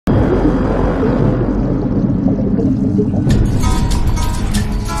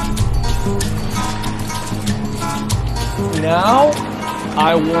now,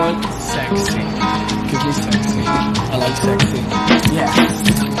 I want sexy. Give me sexy. I like sexy. Yes.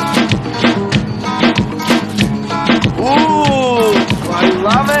 Ooh, I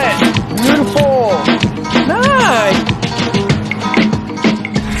love it. Beautiful. Nice.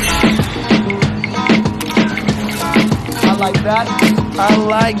 I like that. I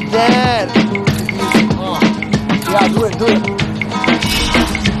like that. Yeah, do it, do it.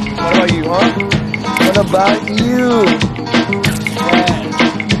 What about you, huh? What about you? Yeah.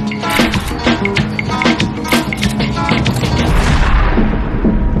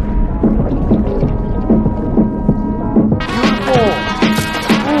 Beautiful.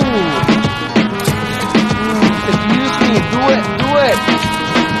 Ooh. Excuse me. Do it. Do it.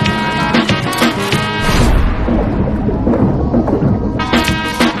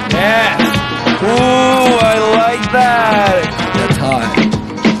 Yeah. Ooh, I like that. That's hot.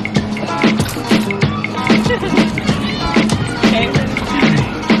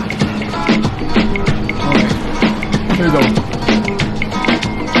 Here we go.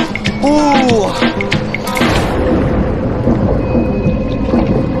 Ooh.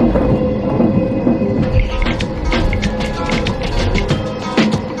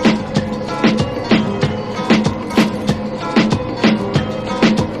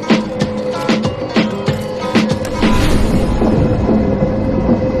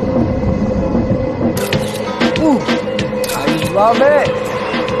 Ooh. I love it.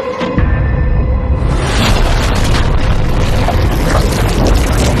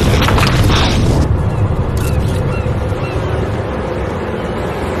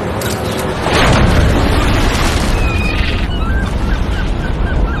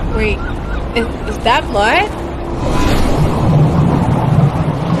 Wait, is that blood?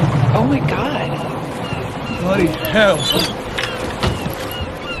 Oh my god. Bloody hell.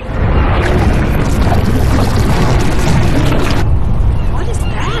 What is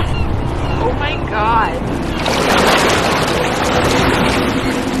that? Oh my god.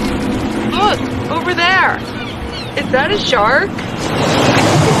 Look, over there. Is that a shark? I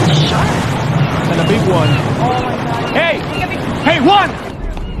think it's a shark. And a big one. Oh my god. Hey! Hey, one!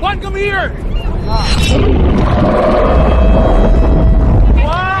 One, come here!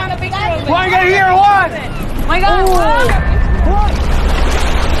 One, get here, one! My god,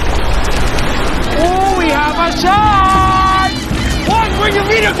 Oh, we have a shot! One, bring your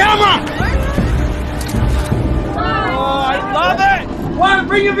video camera! Oh, I love it! One,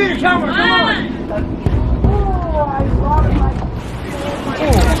 bring your video camera, come on! Oh, I love it!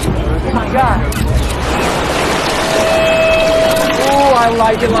 Oh my god! Oh, I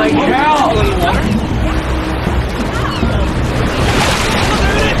like it like hell!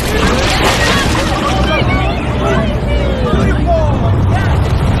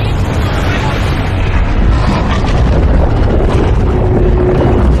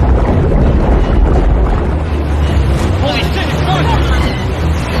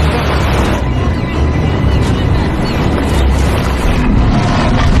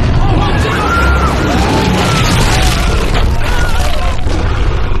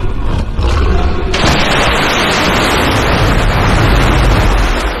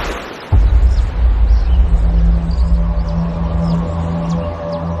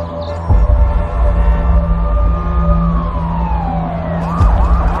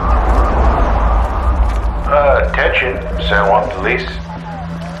 Attention, San Juan Police.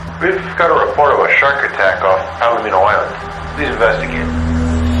 We've got a report of a shark attack off Palomino Island. Please investigate.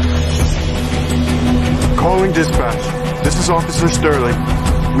 Calling dispatch. This is Officer Sterling.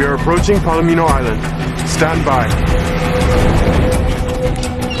 We are approaching Palomino Island. Stand by.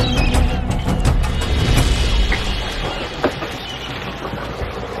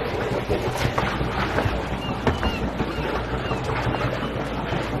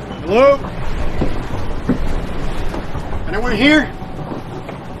 Hello? Anyone here?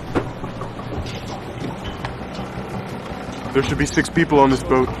 There should be 6 people on this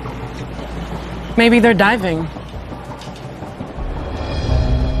boat. Maybe they're diving.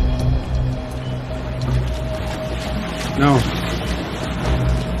 No.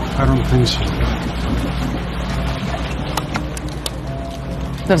 I don't think so.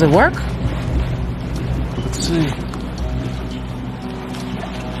 Does it work? Let's see.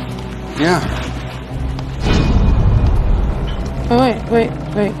 Yeah. Oh, wait.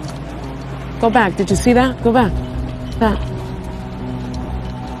 Go back. Did you see that? Go back. That.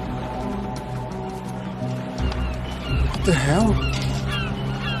 What the hell?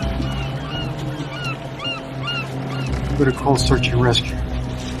 Better call search and rescue.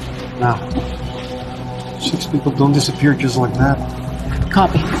 Now. 6 people don't disappear just like that.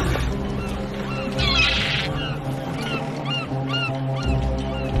 Copy.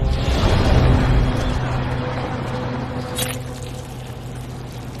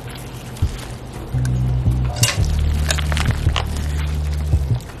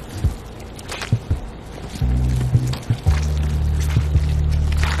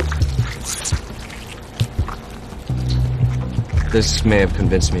 This may have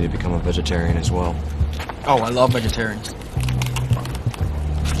convinced me to become a vegetarian as well. Oh, I love vegetarians.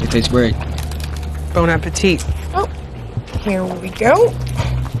 They taste great. Bon appetit. Oh, here we go.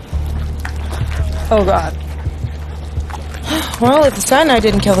 Oh, God. Well, it's deciding I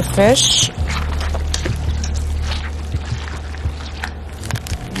didn't kill the fish.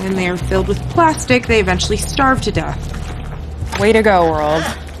 When they are filled with plastic, they eventually starve to death. Way to go, world.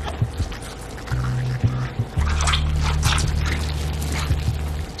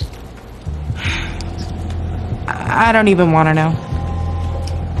 I don't even want to know.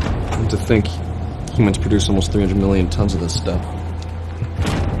 And to think humans produce almost 300 million tons of this stuff.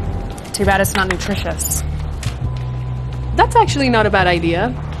 Too bad it's not nutritious. That's actually not a bad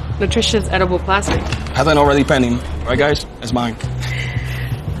idea. Nutritious edible plastic. Has an already pending. Right, guys? It's mine.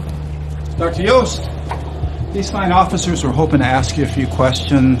 Dr. Yost, these fine officers were hoping to ask you a few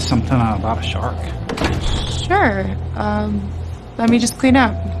questions, something about a shark. Sure. Let me just clean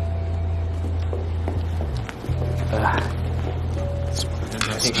up. I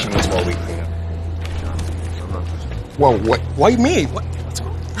think she means while we clean up. Whoa, what? Why me? What? What's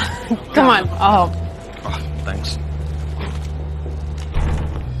going on? Come on. Oh. Oh, thanks.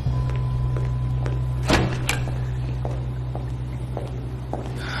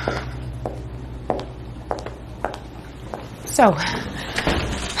 So,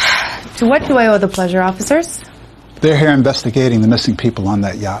 to what do I owe the pleasure, officers? They're here investigating the missing people on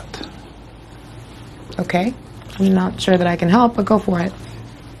that yacht. Okay. I'm not sure that I can help, but go for it.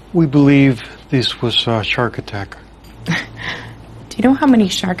 We believe this was a shark attack. Do you know how many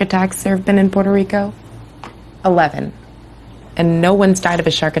shark attacks there have been in Puerto Rico? 11. And no one's died of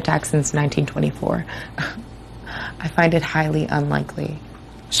a shark attack since 1924. I find it highly unlikely.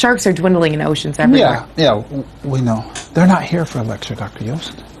 Sharks are dwindling in oceans everywhere. Yeah, we know. They're not here for a lecture, Dr.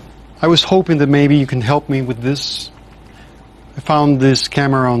 Yost. I was hoping that maybe you can help me with this. I found this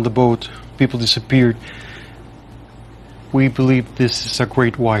camera on the boat. People disappeared. We believe this is a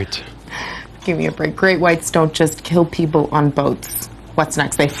great white. Give me a break. Great whites don't just kill people on boats. What's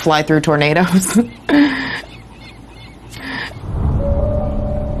next? They fly through tornadoes?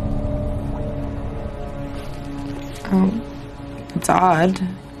 Oh, it's odd.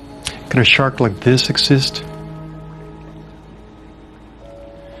 Can a shark like this exist?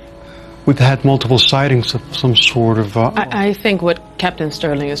 We've had multiple sightings of some sort of... I think what Captain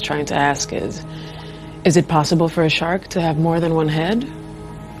Sterling is trying to ask is it possible for a shark to have more than one head?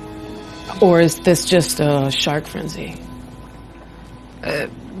 Or is this just a shark frenzy?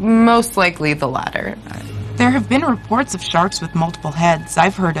 Most likely the latter. There have been reports of sharks with multiple heads.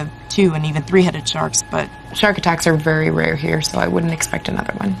 I've heard of 2 and even 3-headed sharks, but... Shark attacks are very rare here, so I wouldn't expect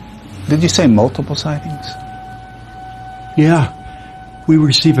another one. Did you say multiple sightings? Yeah. We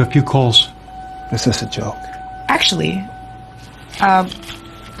received a few calls. Is this a joke? Actually,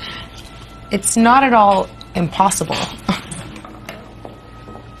 it's not at all impossible.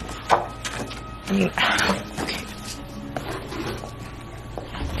 I mean, okay.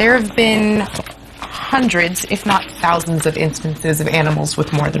 There have been hundreds, if not thousands, of instances of animals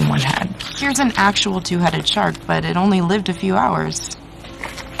with more than one head. Here's an actual 2-headed shark, but it only lived a few hours.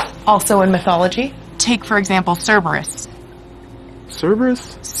 Also in mythology? Take, for example, Cerberus.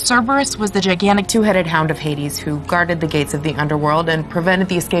 Cerberus? Cerberus was the gigantic 2-headed hound of Hades who guarded the gates of the underworld and prevented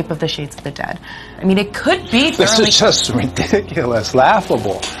the escape of the shades of the dead. I mean, it could be This is just ridiculous,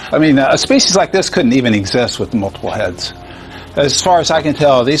 laughable. I mean, a species like this couldn't even exist with multiple heads. As far as I can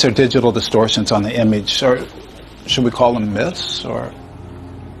tell, these are digital distortions on the image, or should we call them myths, or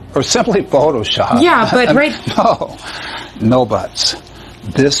simply Photoshop? Yeah, but No buts.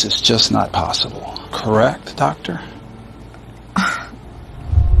 This is just not possible. Correct, Doctor?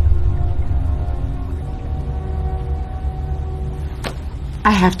 I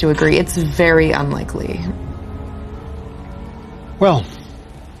have to agree, it's very unlikely. Well,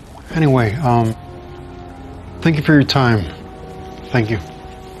 anyway, thank you for your time. Thank you.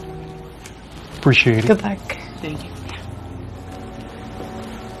 Appreciate it. Good luck. Thank you.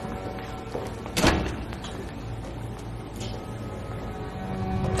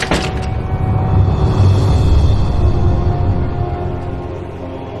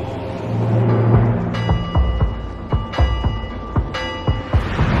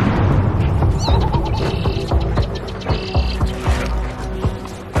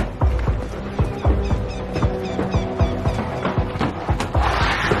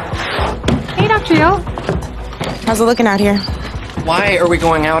 How's it looking out here? Why are we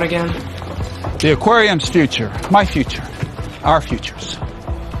going out again? The aquarium's future. My future. Our futures.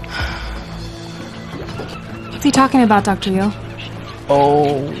 What's he talking about, Dr. Yo?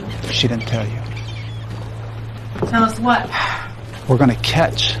 Oh, she didn't tell you. Tell us what? We're going to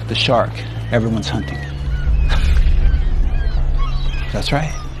catch the shark everyone's hunting. That's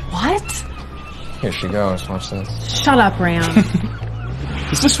right. What? Here she goes. Watch this. Shut up, Ram.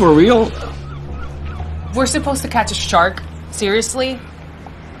 Is this for real? We're supposed to catch a shark? Seriously?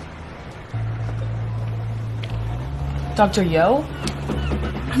 Dr. Yo?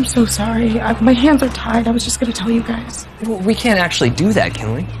 I'm so sorry. My hands are tied. I was just going to tell you guys. We can't actually do that,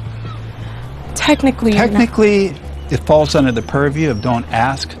 can we? Technically, it falls under the purview of don't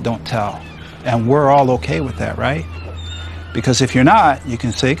ask, don't tell. And we're all okay with that, right? Because if you're not, you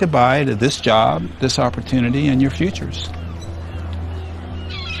can say goodbye to this job, this opportunity, and your futures.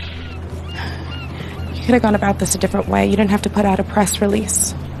 You could have gone about this a different way. You didn't have to put out a press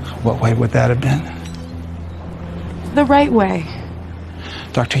release. What way would that have been? The right way.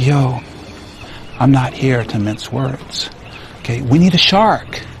 Dr. Yo, I'm not here to mince words. Okay, we need a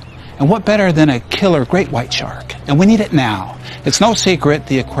shark. And what better than a killer great white shark? And we need it now. It's no secret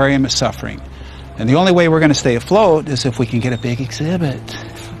the aquarium is suffering. And the only way we're going to stay afloat is if we can get a big exhibit.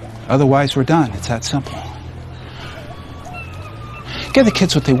 Otherwise, we're done. It's that simple. Give the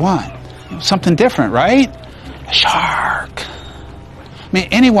kids what they want. Something different, right? A shark. I mean,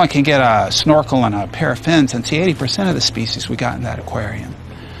 anyone can get a snorkel and a pair of fins and see 80% of the species we got in that aquarium.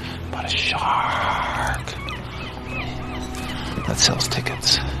 But a shark, that sells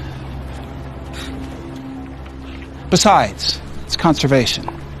tickets. Besides, it's conservation.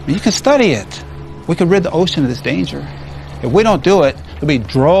 I mean, you can study it. We could rid the ocean of this danger. If we don't do it, there'll be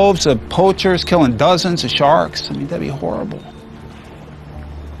droves of poachers killing dozens of sharks. I mean, that'd be horrible.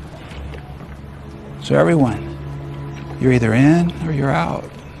 So everyone, you're either in or you're out.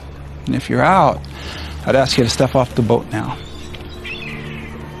 And if you're out, I'd ask you to step off the boat now.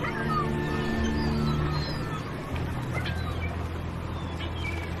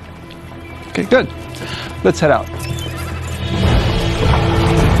 Okay, good. Let's head out.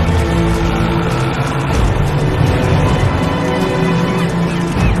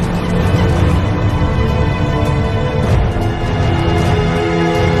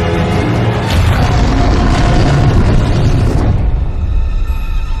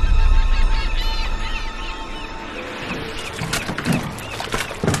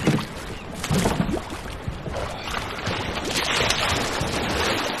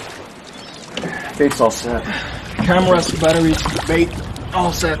 Bait's all set. Cameras, batteries, bait,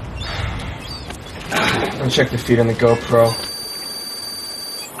 all set. I'll check the feed on the GoPro.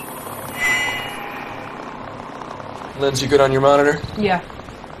 Lindsay, good on your monitor? Yeah.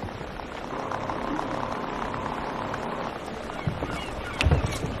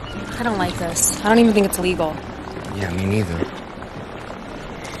 I don't like this. I don't even think it's legal. Yeah, me neither.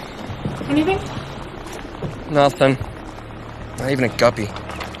 Anything? Nothing. Not even a guppy.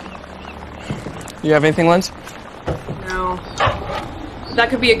 You have anything, Linz? No. That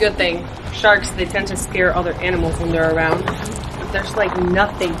could be a good thing. Sharks, they tend to scare other animals when they're around. But there's like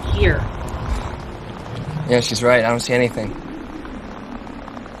nothing here. Yeah, she's right. I don't see anything.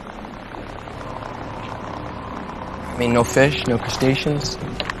 I mean, no fish, no crustaceans,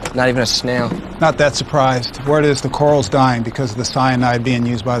 not even a snail. Not that surprised. Word is the coral's dying because of the cyanide being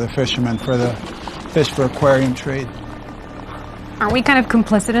used by the fishermen for the fish for aquarium trade. Aren't we kind of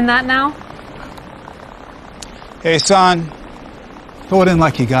complicit in that now? Hey, son, throw it in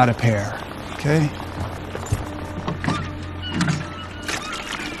like you got a pair, okay?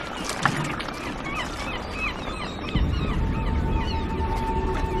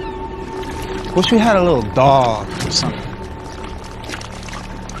 Wish we had a little dog or something.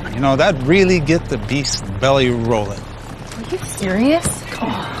 You know, that'd really get the beast's belly rolling. Are you serious?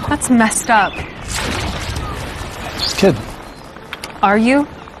 Oh, that's messed up. Just kidding. Are you?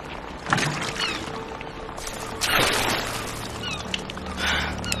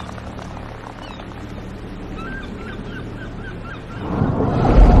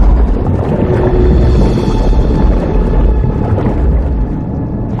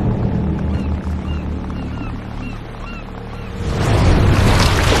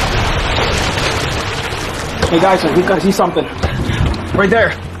 Hey guys, we gotta see something. Right there.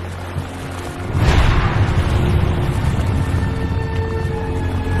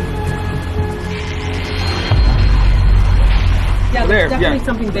 Yeah, There, there's definitely yeah.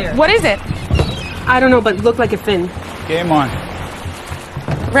 something there. What is it? I don't know, but it looked like a fin. Game on.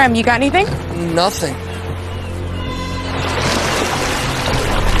 Rem, you got anything? Nothing.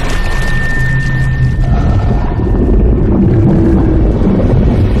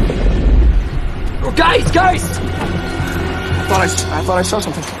 Oh, guys! I thought I saw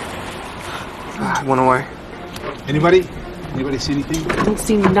something. It went away. Anybody see anything? I don't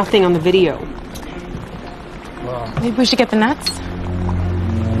see nothing on the video. Maybe we should get the nets?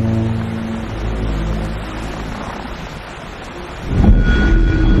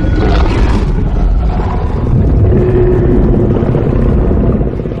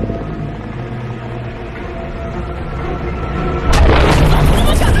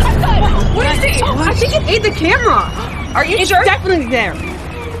 Hey, the camera! Are you sure? It's definitely there.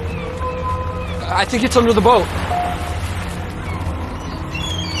 I think it's under the boat.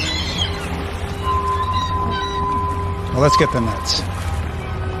 Well, let's get the nets.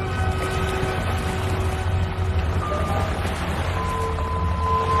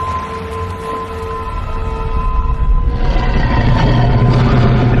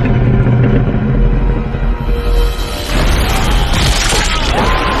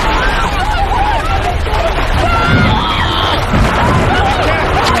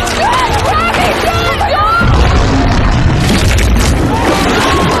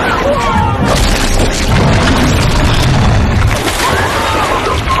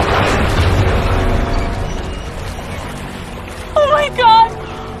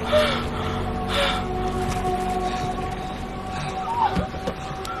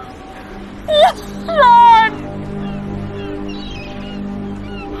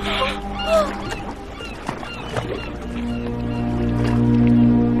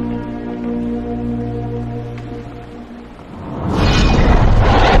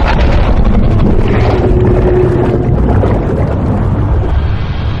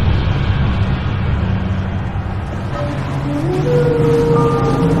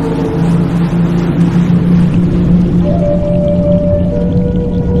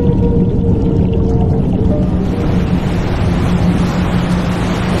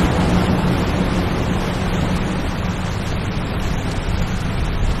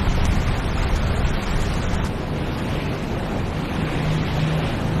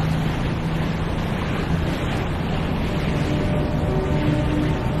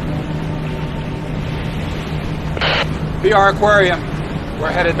 Our aquarium.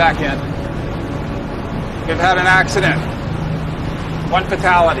 We're headed back in. We've had an accident. 1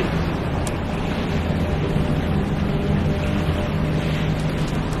 fatality.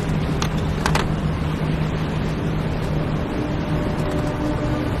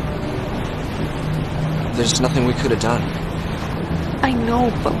 There's nothing we could have done. I know,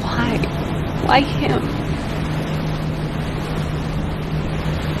 but why? Why him?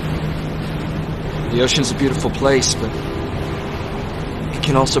 The ocean's a beautiful place, but it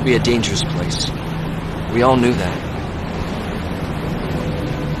can also be a dangerous place. We all knew that.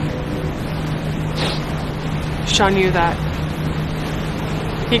 Sean knew that.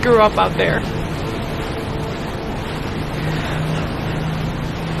 He grew up out there.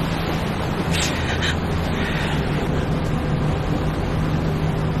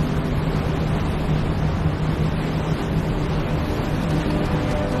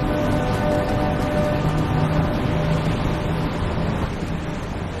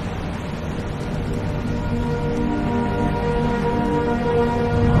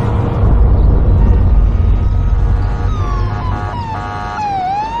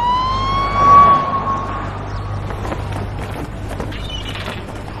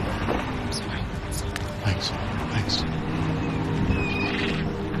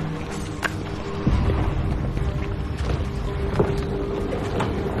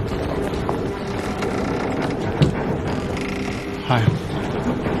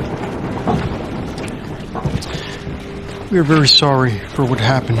 We're very sorry for what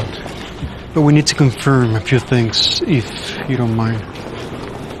happened, but we need to confirm a few things, if you don't mind.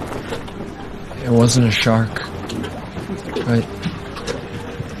 It wasn't a shark, but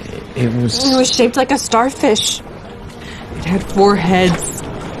it was... It was shaped like a starfish. It had 4 heads.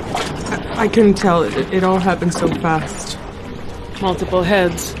 I couldn't tell. It all happened so fast. Multiple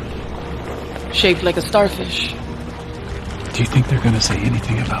heads. Shaped like a starfish. Do you think they're going to say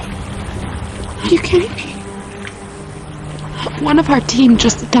anything about it? Are you kidding me? One of our team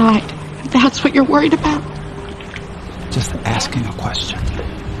just died. That's what you're worried about? Just asking a question.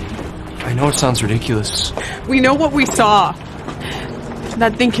 I know it sounds ridiculous. We know what we saw.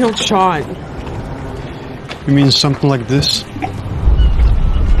 That thing killed Sean. You mean something like this?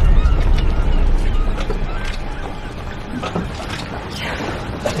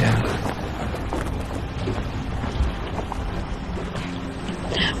 Yeah.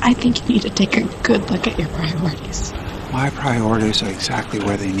 I think you need to take a good look at your priorities. My priorities are exactly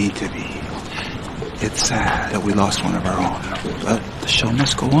where they need to be. It's sad that we lost one of our own, but the show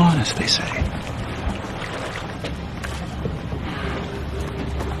must go on, as they say.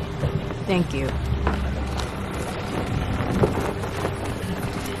 Thank you.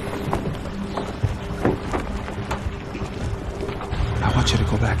 I want you to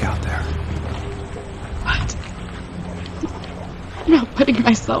go back out there. What? I'm not putting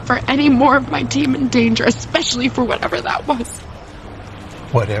myself or any more of my team in danger, especially for whatever that was.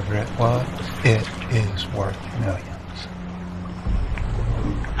 Whatever it was, it is worth millions.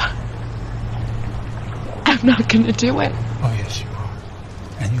 I'm not gonna do it. Oh, yes, you are.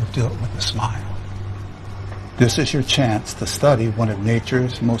 And you'll do it with a smile. This is your chance to study one of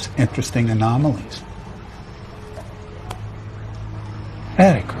nature's most interesting anomalies.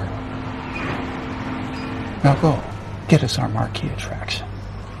 Attic girl. Now go, get us our marquee attraction.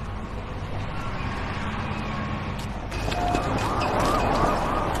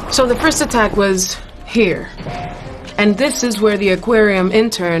 So the first attack was here. And this is where the aquarium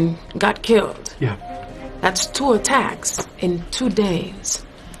intern got killed. Yeah. That's 2 attacks in 2 days.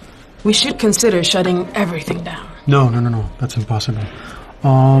 We should consider shutting everything down. No. That's impossible.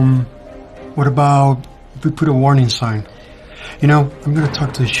 What about if we put a warning sign? You know, I'm gonna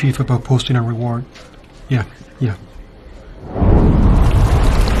talk to the chief about posting a reward. Yeah.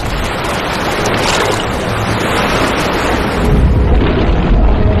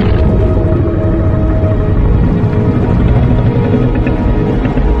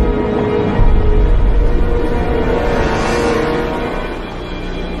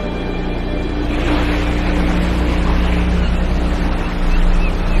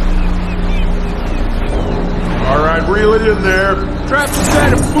 Reel it in there. Traps is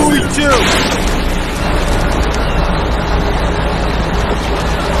kind of buoy too.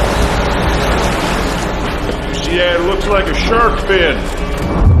 Yeah, it looks like a shark fin.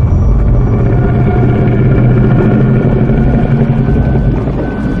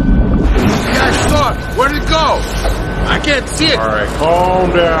 Yeah, I saw it. Where'd it go? I can't see it. All right,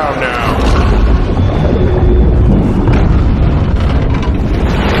 calm down now.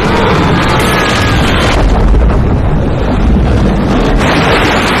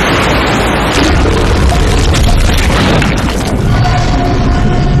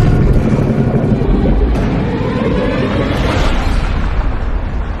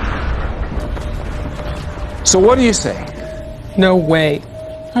 So what do you say? No way.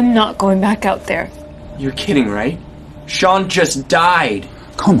 I'm not going back out there. You're kidding, right? Sean just died.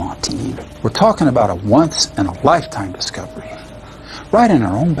 Come on, team. We're talking about a once-in-a-lifetime discovery. Right in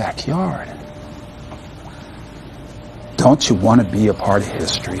our own backyard. Don't you want to be a part of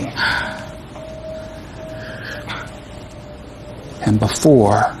history? And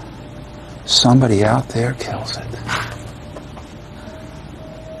before somebody out there kills it.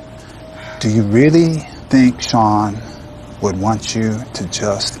 Do you really think Sean would want you to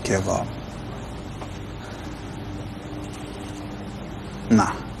just give up? No,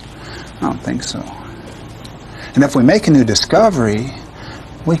 I don't think so. And if we make a new discovery,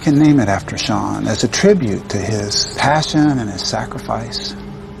 we can name it after Sean as a tribute to his passion and his sacrifice.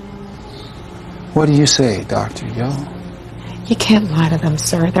 What do you say, Dr. Yo? You can't lie to them,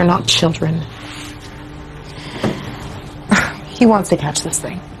 sir. They're not children. He wants to catch this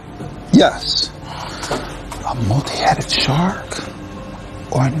thing. Yes. A multi-headed shark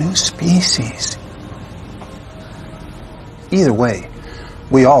or a new species. Either way,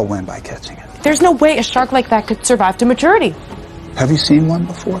 we all win by catching it. There's no way a shark like that could survive to maturity. Have you seen one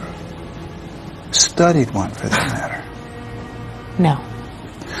before? Studied one, for that matter. No.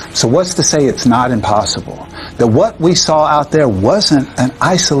 So what's to say it's not impossible? That what we saw out there wasn't an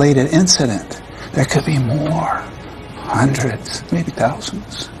isolated incident. There could be more. Hundreds, maybe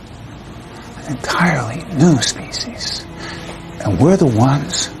thousands. An entirely new species. And we're the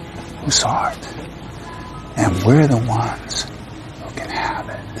ones who saw it. And we're the ones who can have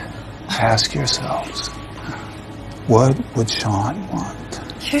it. Ask yourselves, what would Sean want?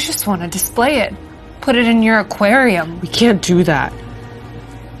 You just want to display it. Put it in your aquarium. We can't do that.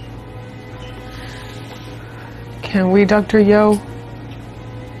 Can we, Dr. Yo?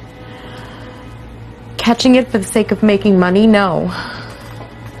 Catching it for the sake of making money, no.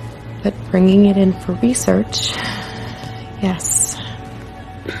 But bringing it in for research, yes.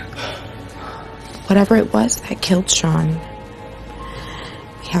 Whatever it was that killed Sean,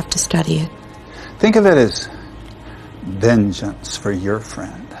 we have to study it. Think of it as vengeance for your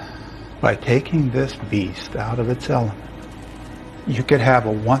friend. By taking this beast out of its element, you could have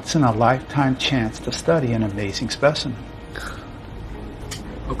a once-in-a-lifetime chance to study an amazing specimen.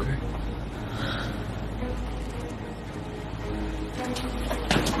 Okay.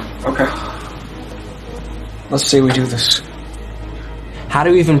 Okay. Let's say we do this. How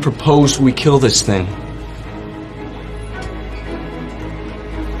do we even propose we kill this thing?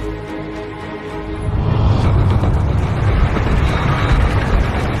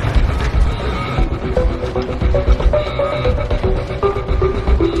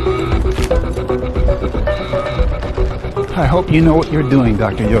 I hope you know what you're doing,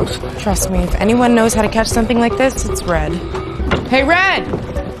 Dr. Yost. Trust me, if anyone knows how to catch something like this, it's Red. Hey, Red!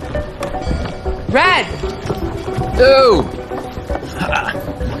 Red! Ooh!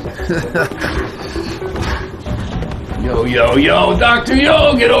 Yo, yo, yo, Dr.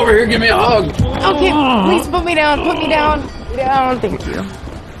 Yo, get over here, give me a hug. Okay, please put me down. Put me down. Put me down. Thank you.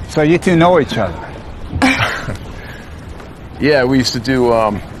 So you two know each other? Yeah, we used to do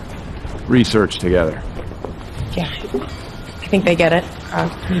research together. Yeah, I think they get it.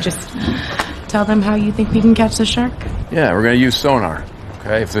 Can you just tell them how you think we can catch the shark? Yeah, we're gonna use sonar.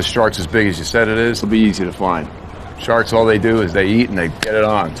 Okay, if this shark's as big as you said it is, it'll be easy to find. Sharks, all they do is they eat and they get it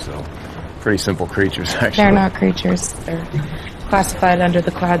on, so pretty simple creatures, actually. They're not creatures. They're classified under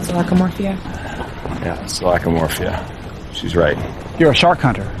the clade Selachomorphia. Yeah, Selachomorphia. She's right. You're a shark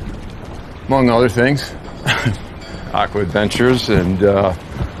hunter. Among other things. Aqua adventures and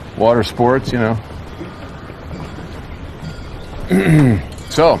water sports, you know.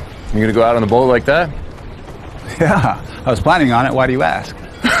 So, you gonna go out on the boat like that? Yeah, I was planning on it. Why do you ask?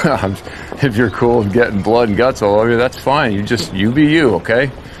 If you're cool with getting blood and guts all over you, that's fine. You be you, okay?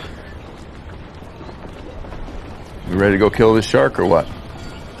 You ready to go kill this shark or what?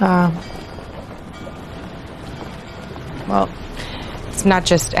 Well, it's not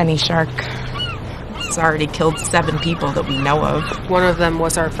just any shark. It's already killed 7 people that we know of. One of them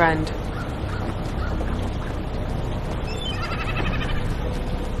was our friend.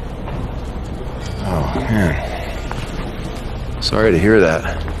 Oh, man. Sorry to hear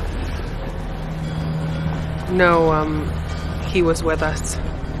that. No, he was with us.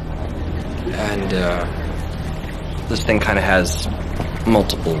 And, this thing kind of has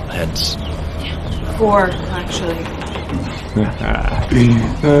multiple heads. 4, actually.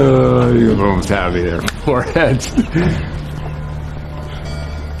 Oh, you almost have me there. 4 heads.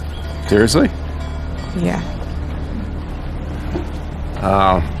 Seriously? Yeah.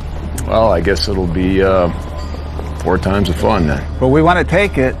 Well, I guess it'll be 4 times the fun then. But we want to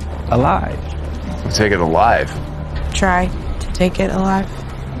take it alive. We'll take it alive. Try to take it alive.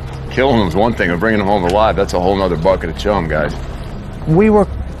 Killing them's one thing, but bringing them home alive, that's a whole nother bucket of chum, guys. We were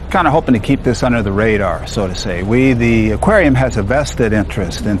kind of hoping to keep this under the radar, so to say. The aquarium has a vested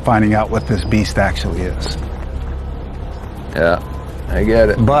interest in finding out what this beast actually is. Yeah, I get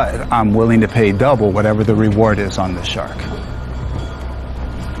it. But I'm willing to pay double whatever the reward is on this shark.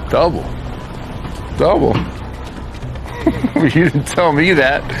 Double? Double? You didn't tell me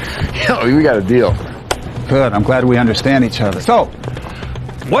that. Yo, we got a deal. Good, I'm glad we understand each other. So,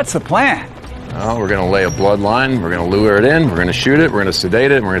 what's the plan? Well, we're going to lay a bloodline, we're going to lure it in, we're going to shoot it, we're going to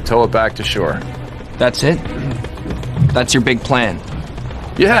sedate it, and we're going to tow it back to shore. That's it? That's your big plan?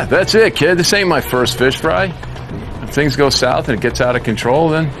 Yeah, that's it, kid. This ain't my first fish fry. If things go south and it gets out of control,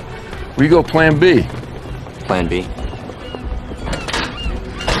 then we go plan B. Plan B?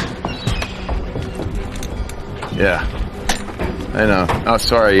 Yeah. I know. Oh,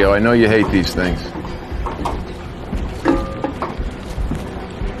 sorry, yo. I know you hate these things.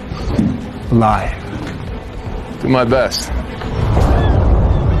 Live. Do my best.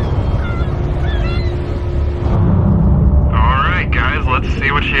 Alright, guys, let's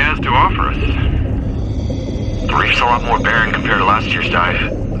see what she has to offer us. The reef's a lot more barren compared to last year's dive.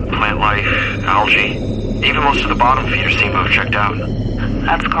 Plant life, algae, even most of the bottom feeders seem to have checked out.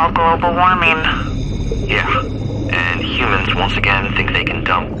 That's called global warming. Yeah, and humans once again think they can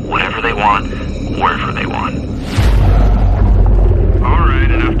dump whatever they want, wherever they want. Alright,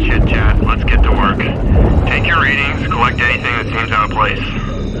 enough chit-chat. Let's get to work. Take your readings, collect anything that seems out of place.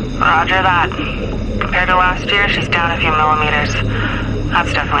 Roger that. Compared to last year, she's down a few millimeters.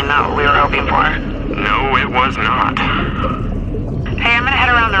 That's definitely not what we were hoping for. No, it was not. Hey, I'm gonna head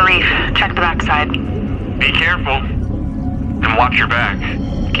around the reef. Check the backside. Be careful. And watch your back.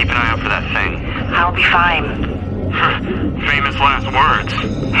 Keep an eye out for that thing. I'll be fine. Famous last words.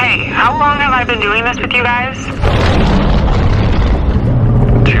 Hey, how long have I been doing this with you guys?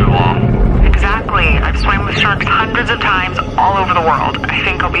 Too long. Exactly. I've swam with sharks hundreds of times all over the world. I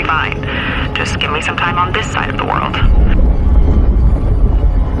think I'll be fine. Just give me some time on this side of the world.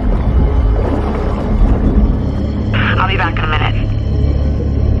 I'll be back in a minute.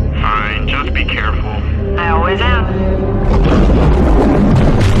 Fine, just be careful. I always am.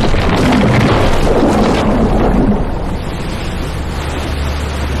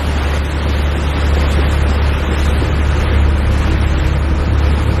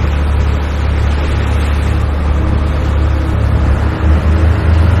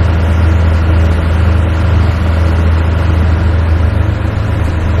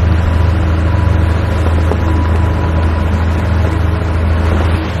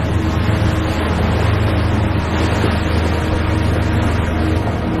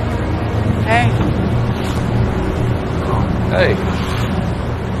 Hey.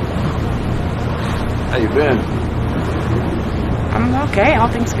 How you been? I'm okay, all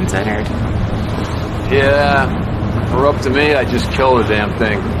things considered. Yeah. were up to me, I'd just kill the damn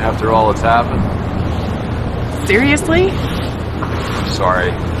thing after all that's happened. Seriously?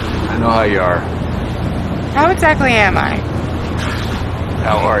 Sorry. I know how you are. How exactly am I?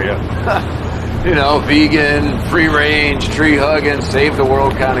 How are you? You know, vegan, free range, tree hugging, save the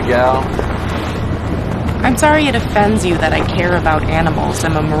world kind of gal. I'm sorry it offends you that I care about animals.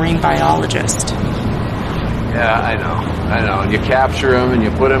 I'm a marine biologist. Yeah, I know. And you capture them and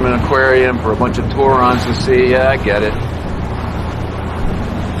you put them in an aquarium for a bunch of Taurons to see. Yeah, I get it.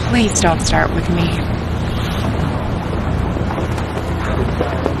 Please don't start with me.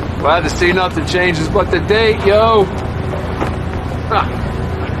 Glad to see nothing changes but the date, yo. Huh.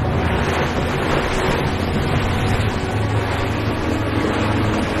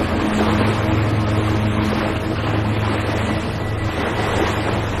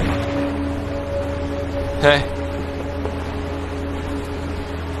 Hey.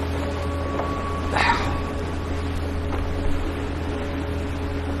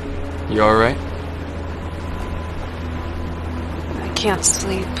 You alright? I can't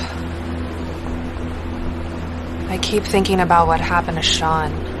sleep. I keep thinking about what happened to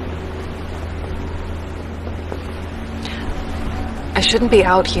Sean. I shouldn't be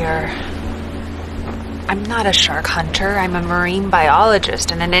out here. I'm not a shark hunter. I'm a marine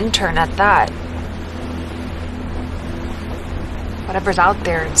biologist and an intern at that. Whatever's out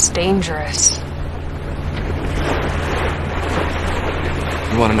there, it's dangerous.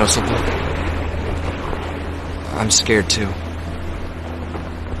 You want to know something? I'm scared too.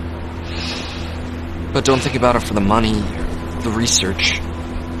 But don't think about it for the money or the research.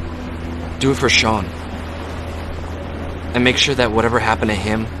 Do it for Sean. And make sure that whatever happened to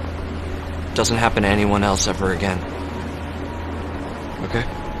him doesn't happen to anyone else ever again. Okay?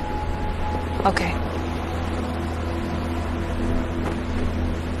 Okay.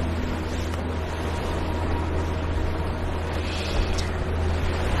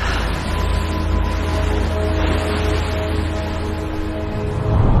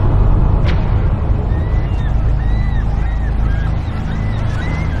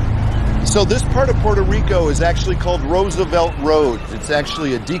 So this part of Puerto Rico is actually called Roosevelt Road. It's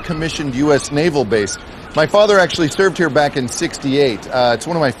actually a decommissioned U.S. naval base. My father actually served here back in '68. It's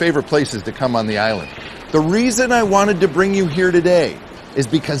one of my favorite places to come on the island. The reason I wanted to bring you here today is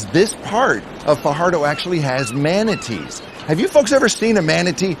because this part of Fajardo actually has manatees. Have you folks ever seen a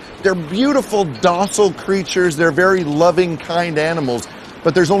manatee? They're beautiful, docile creatures. They're very loving, kind animals.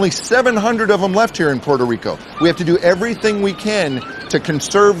 But there's only 700 of them left here in Puerto Rico. We have to do everything we can to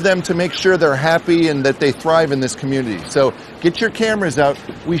conserve them, to make sure they're happy and that they thrive in this community. So get your cameras out.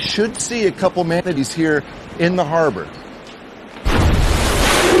 We should see a couple manatees here in the harbor.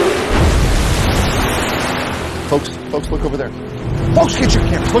 Folks, look over there. Folks, get your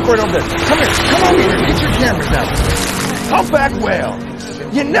cameras. Look right over there. Come over here. Get your cameras out. Humpback whale.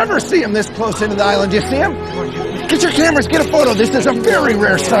 You never see them this close into the island. You see them? Get your cameras, get a photo. This is a very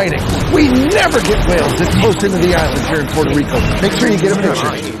rare sighting. We never get whales this close into the island here in Puerto Rico. Make sure you get a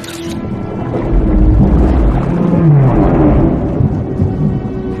picture.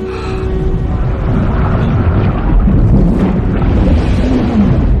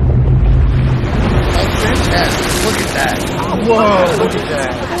 Look at that. Whoa, look at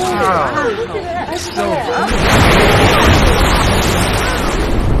that. Wow. So cool.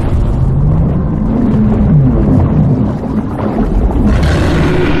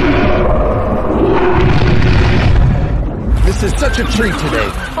 This is such a treat today.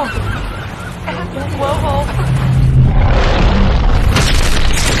 Whoa.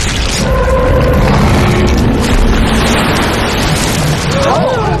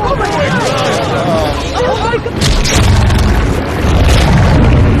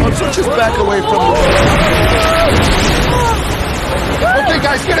 So just back away from the... Okay,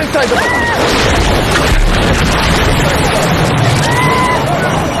 guys, get inside the boat.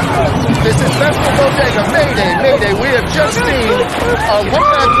 This is Vestal Bodega. Mayday. We have just seen a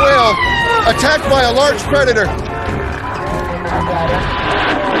humpback whale attacked by a large predator.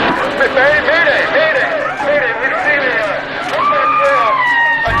 Mayday. We've seen a humpback whale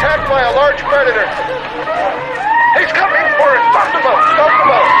attacked by a large predator. He's coming for us. Stop the boat.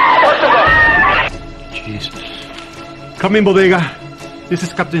 Jesus. Come in, Bodega. This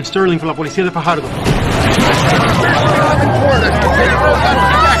is Captain Sterling from La Policía de Fajardo.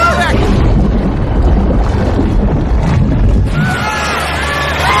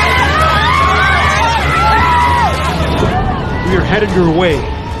 We are headed your way.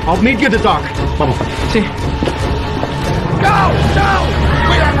 I'll meet you at the dock. Vamos. Sí. Go!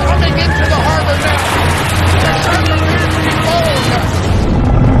 We are coming into the harbor now. There's something here to be following us.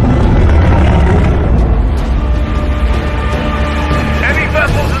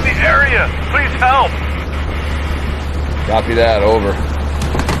 Copy that, over.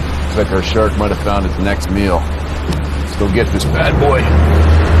 Looks like our shark might have found its next meal. Let's go get this bad boy.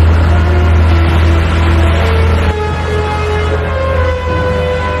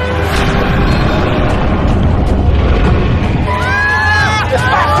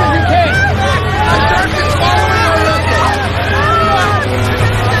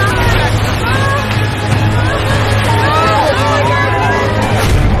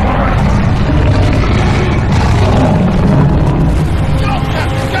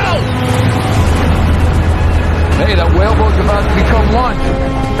 Hey, that whaleboat's about to become one.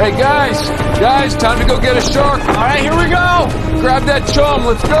 Hey, guys, time to go get a shark. All right, here we go. Grab that chum,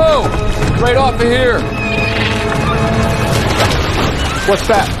 let's go. Right off of here. What's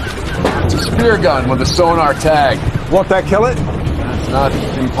that? It's a spear gun with a sonar tag. Won't that kill it? It's not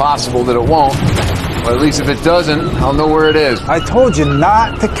impossible that it won't. Or at least if it doesn't, I'll know where it is. I told you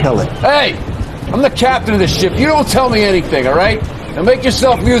not to kill it. Hey, I'm the captain of the ship. You don't tell me anything, all right? Now make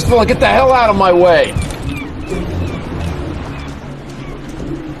yourself useful and get the hell out of my way.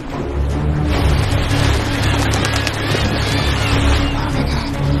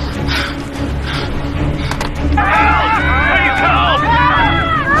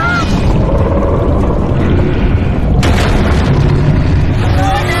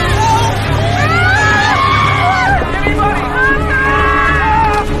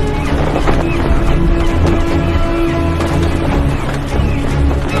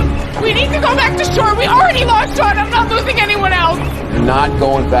 Not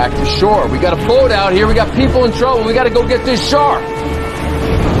going back to shore. We got a boat out here. We got people in trouble. We got to go get this shark.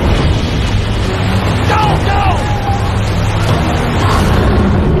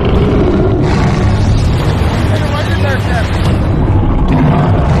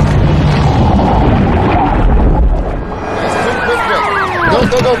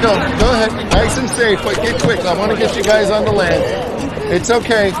 Go. Go ahead. Nice and safe, but get quick. I want to get you guys on the land. It's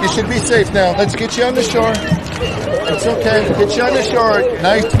okay. You should be safe now. Let's get you on the shore. It's okay. Get you on the shore.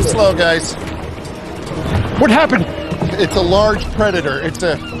 Nice and slow, guys. What happened? It's a large predator. It's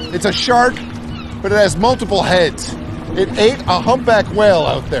a shark, but it has multiple heads. It ate a humpback whale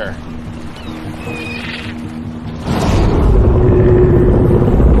out there.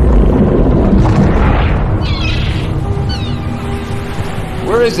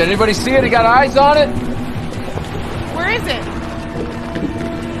 Where is it? Anybody see it? He got eyes on it? Where is it?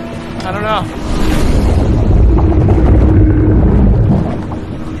 I don't know.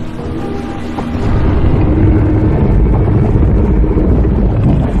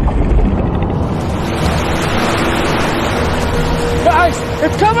 Guys,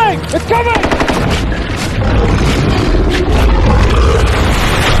 it's coming! It's coming!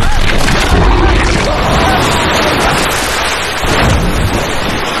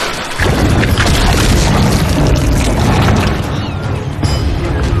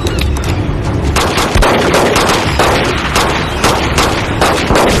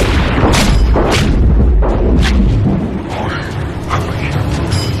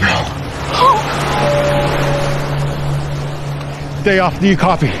 Day off, do you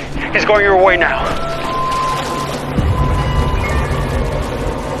copy? He's going your way now.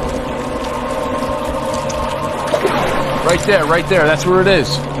 Right there. That's where it is.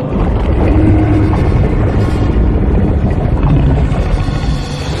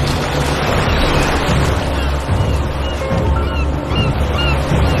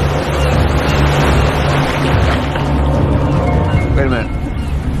 Wait a minute.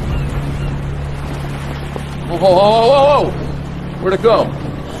 Whoa. Where'd it go?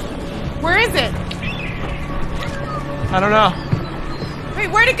 Where is it? I don't know. Wait,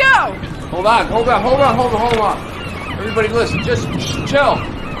 where'd it go? Hold on. Everybody listen, just chill.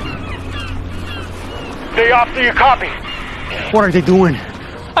 Day off, do you copy? What are they doing?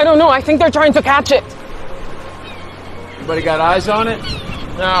 I don't know. I think they're trying to catch it. Everybody got eyes on it?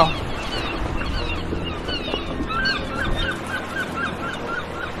 No.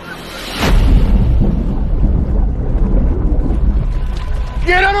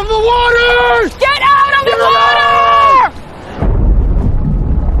 Get out of the water! Get out of the water!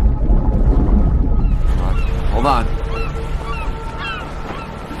 Hold on.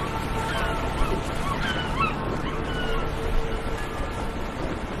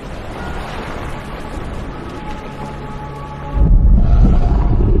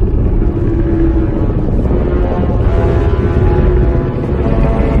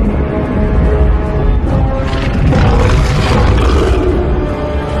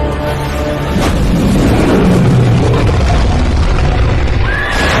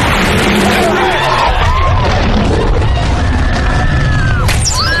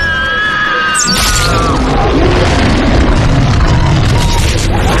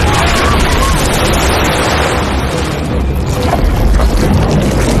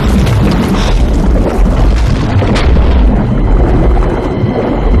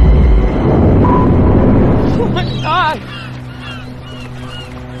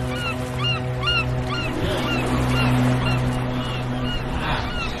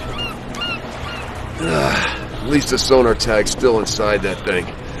 At least the sonar tag's still inside that thing.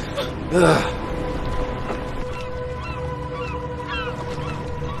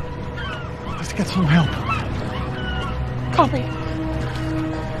 Let's get some help. Copy.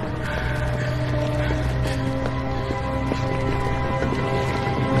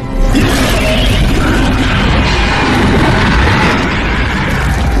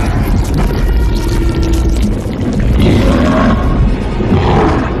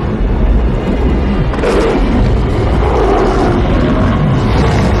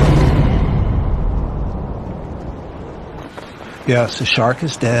 Yes, the shark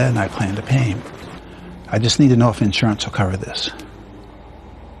is dead and I plan to pay him. I just need to know if insurance will cover this.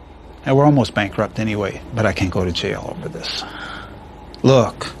 And we're almost bankrupt anyway, but I can't go to jail over this.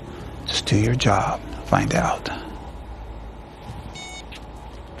 Look, just do your job. Find out.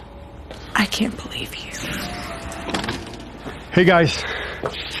 I can't believe you. Hey guys,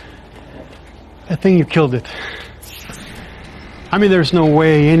 I think you killed it. I mean, there's no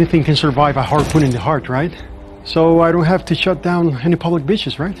way anything can survive a harpoon in the heart, right? So I don't have to shut down any public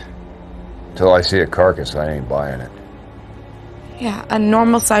beaches, right? Till I see a carcass, I ain't buying it. Yeah, a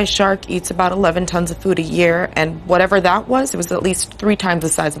normal-sized shark eats about 11 tons of food a year, and whatever that was, it was at least 3 times the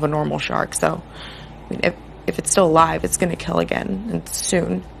size of a normal shark. So, I mean, if it's still alive, it's going to kill again, and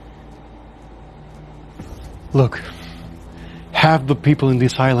soon. Look, half the people in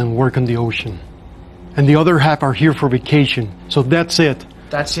this island work on the ocean, and the other half are here for vacation, so that's it.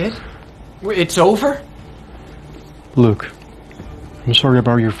 That's it? It's over? Look, I'm sorry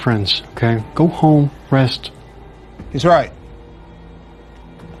about your friends, okay? Go home, rest. He's right.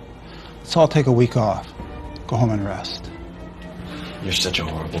 Let's all take a week off. Go home and rest. You're such a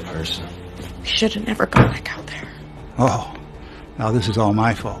horrible person. We should have never gone back out there. Oh, now this is all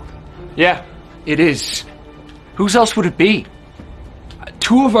my fault. Yeah, it is. Whose else would it be?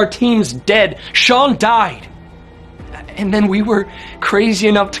 2 of our team's dead. Sean died. And then we were crazy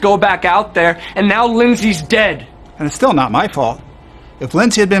enough to go back out there, and now Lindsay's dead. And it's still not my fault. If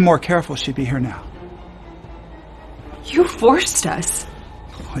Lindsay had been more careful, she'd be here now. You forced us.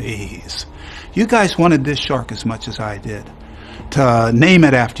 Please. You guys wanted this shark as much as I did. To name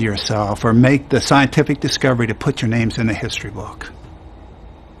it after yourself or make the scientific discovery to put your names in the history book.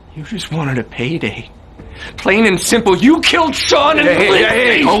 You just wanted a payday. Plain and simple, you killed Sean and Lindsay!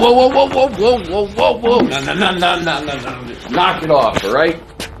 Hey. Whoa. No. Knock it off, all right?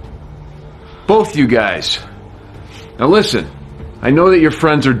 Both you guys. Now listen, I know that your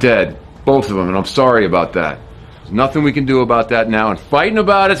friends are dead, both of them, and I'm sorry about that. There's nothing we can do about that now, and fighting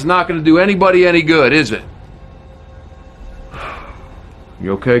about it's not going to do anybody any good, is it?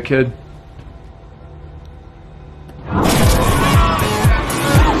 You okay, kid?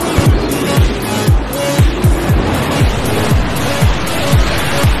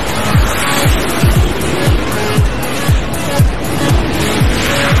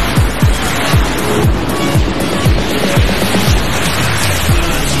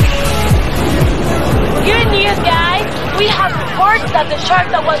 That the shark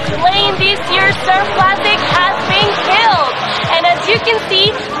that was playing this year's Surf Classic has been killed. And as you can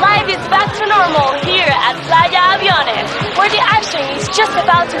see, life is back to normal here at Playa Aviones, where the action is just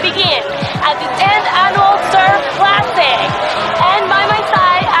about to begin at the 10th annual Surf Classic. And by my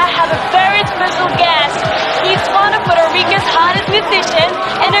side, I have a very special guest. He's one of Puerto Rico's hottest musicians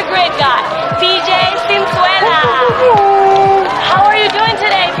and a great guy, PJ Cinzuela. How are you doing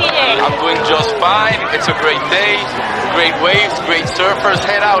today, PJ? I'm doing just fine. It's a great day. Great waves, great surfers.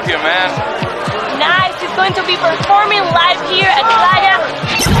 Head out here, man. Nice. He's going to be performing live here at Playa.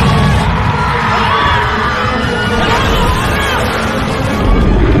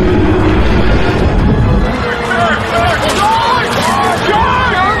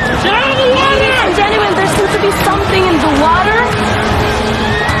 Ladies and gentlemen, there seems to be something in the water.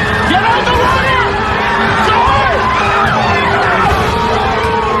 Get out the water!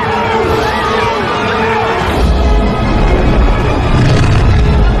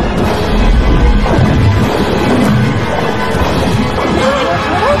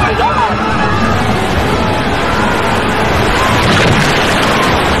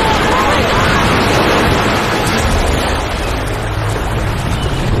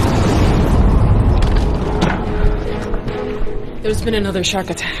 There's been another shark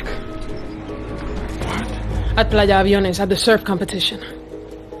attack. What? At Playa Aviones, at the surf competition.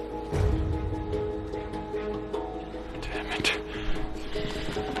 Damn it.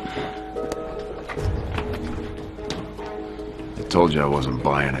 I told you I wasn't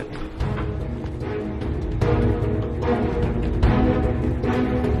buying it.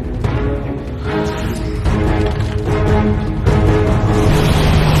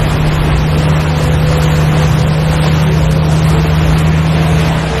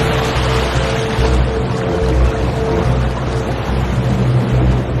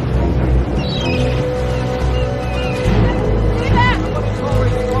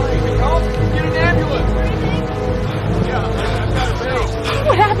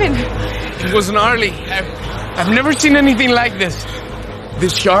 It was gnarly. I've never seen anything like this.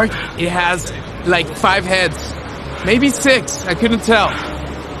 This shark, it has like 5 heads. Maybe 6, I couldn't tell.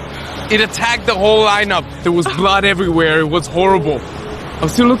 It attacked the whole lineup. There was blood everywhere. It was horrible. I'm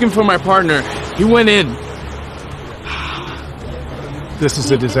still looking for my partner. He went in. This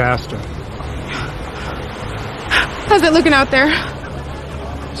is a disaster. How's it looking out there?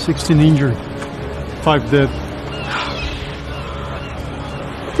 16 injured, 5 dead.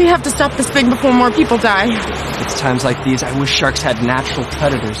 We have to stop this thing before more people die. It's times like these I wish sharks had natural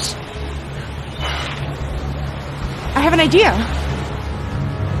predators. I have an idea.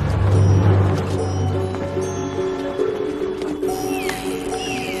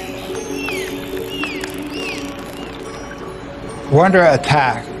 We're under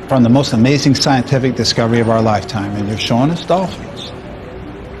attack from the most amazing scientific discovery of our lifetime, and you're showing us dolphins.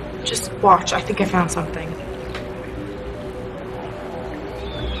 Just watch. I think I found something.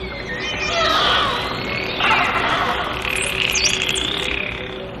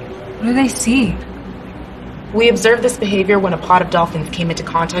 What do they see? We observed this behavior when a pod of dolphins came into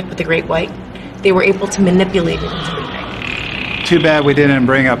contact with the great white. They were able to manipulate it into leaving. Too bad we didn't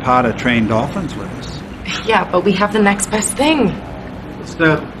bring up how to train dolphins with us. Yeah, but we have the next best thing. What's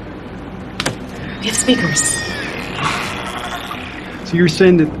that? We have speakers. So you're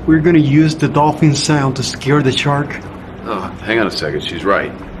saying that we're going to use the dolphin sound to scare the shark? Oh, hang on a second. She's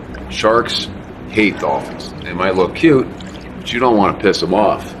right. Sharks hate dolphins. They might look cute, but you don't want to piss them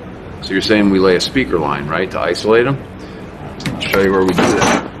off. So you're saying we lay a speaker line, right, to isolate them? I'll show you where we do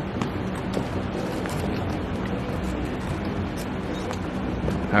that.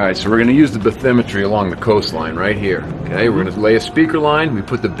 All right, so we're going to use the bathymetry along the coastline right here, okay? We're going to lay a speaker line, we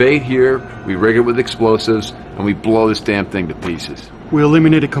put the bait here, we rig it with explosives, and we blow this damn thing to pieces. We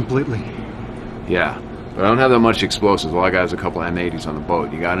eliminate it completely. Yeah, but I don't have that much explosives. All I got is a couple of M80s on the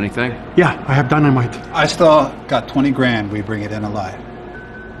boat. You got anything? Yeah, I have dynamite. I still got 20 grand. We bring it in alive.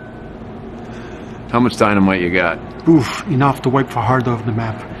 How much dynamite you got? Oof, enough to wipe Fajardo off the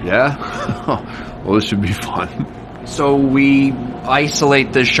map. Yeah? Well, this should be fun. So we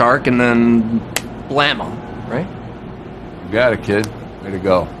isolate the shark and then blam him, right? You got it, kid. Way to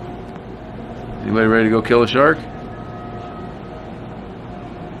go. Anybody ready to go kill a shark?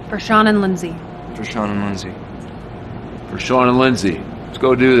 For Sean and Lindsay. For Sean and Lindsay. For Sean and Lindsay. Let's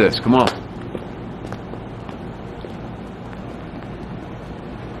go do this. Come on.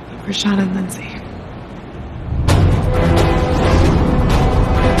 For Sean and Lindsay.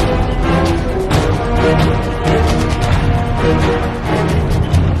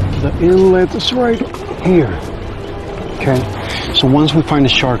 The inlet is right here. Okay, so once we find the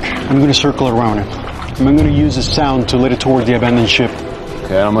shark, I'm going to circle around it. And I'm going to use the sound to lead it toward the abandoned ship.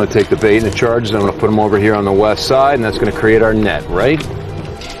 Okay, I'm going to take the bait and the charges, and I'm going to put them over here on the west side, and that's going to create our net, right?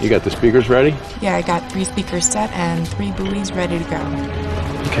 You got the speakers ready? Yeah, I got 3 speakers set and 3 buoys ready to go.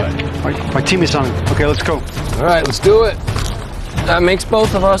 Okay, my team is on it. Okay, let's go. All right, let's do it. That makes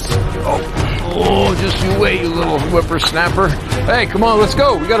both of us. Oh, just you wait, you little whippersnapper. Hey, come on, let's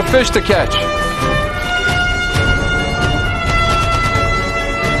go. We got a fish to catch.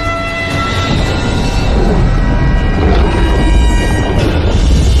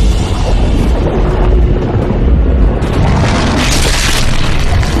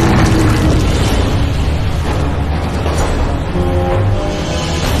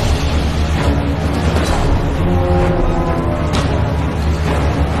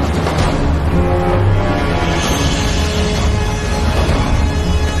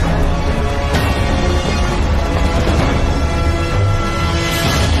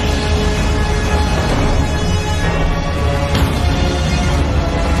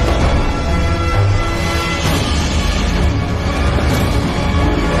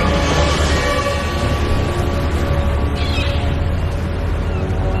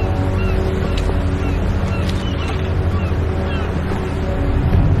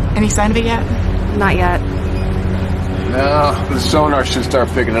 Any sign of it yet? Not yet. No, the sonar should start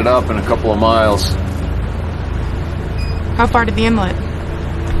picking it up in a couple of miles. How far to the inlet?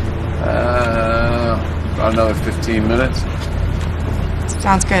 About another 15 minutes.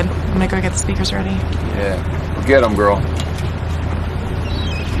 Sounds good. I'm gonna go get the speakers ready. Yeah, well, get them, girl.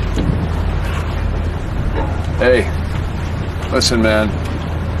 Hey, listen, man.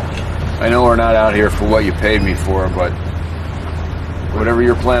 I know we're not out here for what you paid me for, but whatever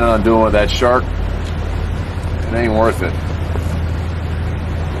you're planning on doing with that shark, it ain't worth it.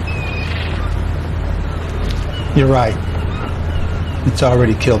 You're right. It's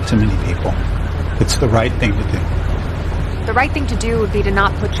already killed too many people. It's the right thing to do. The right thing to do would be to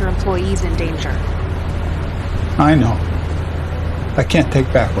not put your employees in danger. I know. I can't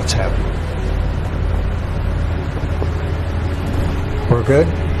take back what's happened. We're good?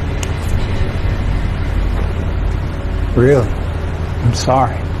 Really? I'm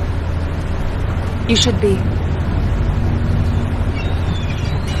sorry. You should be.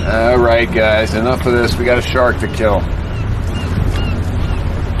 All right, guys, enough of this. We got a shark to kill.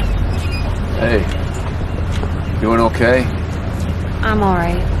 Hey, doing okay? I'm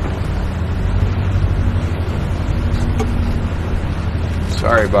alright.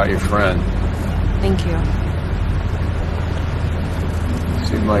 Sorry about your friend. Thank you.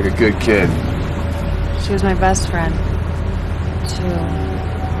 Seemed like a good kid. She was my best friend, too.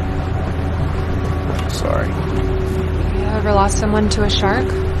 Sorry. You ever lost someone to a shark?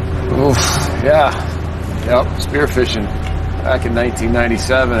 Oof, yeah. Yep, spearfishing. Back in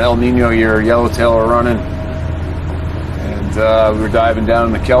 1997, El Nino year, yellowtail were running. And we were diving down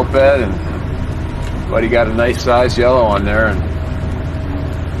in the kelp bed, and Buddy got a nice sized yellow on there, and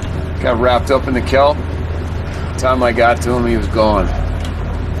got wrapped up in the kelp. By the time I got to him, he was gone.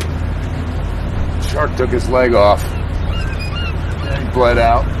 The shark took his leg off. And he bled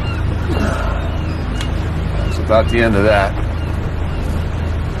out. That was about the end of that.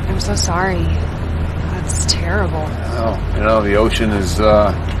 I'm so sorry. That's terrible. Oh, you know, the ocean is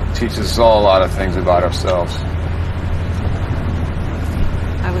teaches us all a lot of things about ourselves.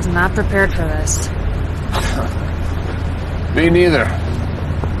 I was not prepared for this. Me neither.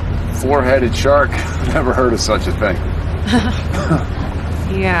 Four-headed shark. Never heard of such a thing.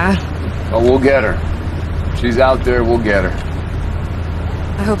 Yeah, But we'll get her. She's out there, we'll get her.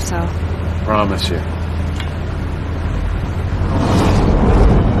 I hope so. Promise you.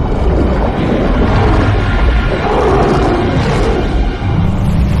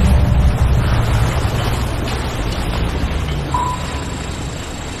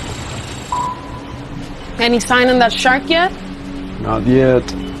 Any sign on that shark yet? Not yet.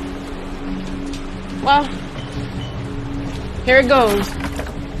 Well, here it goes.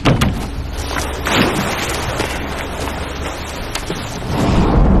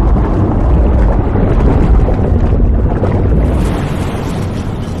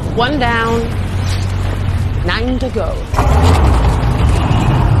 One down, 9 to go.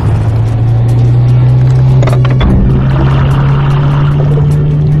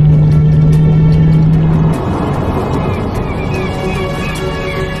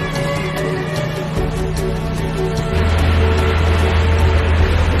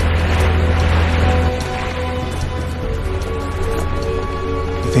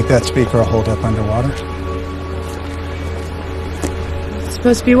 You think that speaker will hold up underwater? It's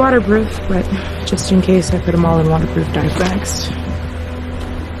supposed to be waterproof, but just in case, I put them all in waterproof dive bags.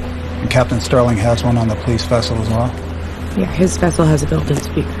 And Captain Sterling has one on the police vessel as well? Yeah, his vessel has a built-in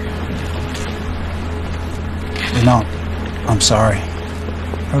speaker. You know, I'm sorry.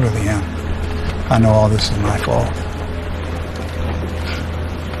 I really am. I know all this is my fault.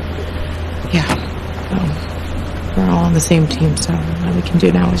 Yeah. We're all on the same team, so all we can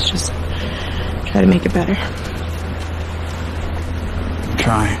do now is just try to make it better. I'm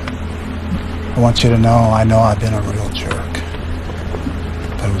trying. I want you to know I know I've been a real jerk.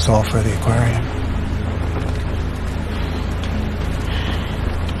 But it was all for the aquarium.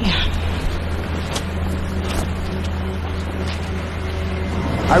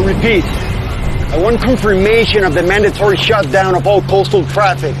 I repeat, I want confirmation of the mandatory shutdown of all coastal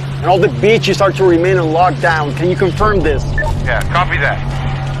traffic, and all the beaches are to remain in lockdown. Can you confirm this? Yeah, copy that.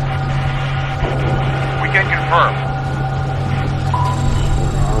 We can confirm.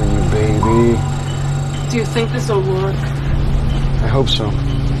 Where are you, baby? Do you think this will work? I hope so.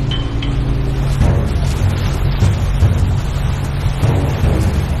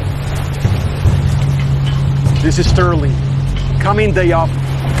 This is Sterling. Coming day off.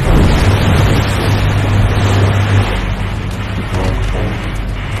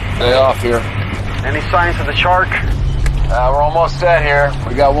 Day off here. Any signs of the shark? We're almost set here.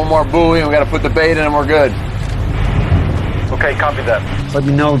 We got one more buoy and we got to put the bait in and we're good. Okay, copy that. Let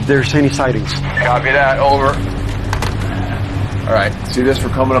me know if there's any sightings. Copy that, over. All right, see this? We're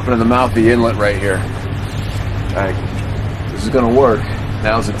coming up into the mouth of the inlet right here. All right, this is gonna work.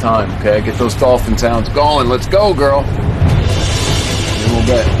 Now's the time, okay? Get those dolphin sounds going. Let's go, girl. In a little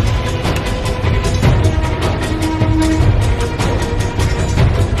bit.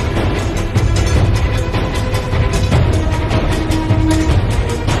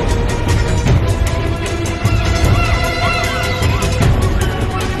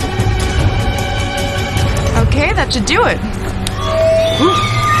 Okay, that should do it.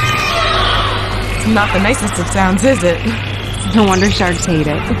 It's not the nicest of sounds, is it? No wonder sharks hate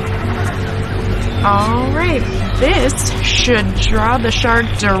it. Alright, this should draw the shark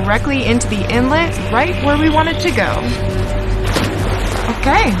directly into the inlet right where we want it to go.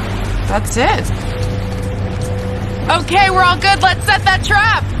 Okay, that's it. Okay, we're all good. Let's set that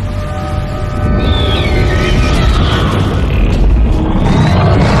trap.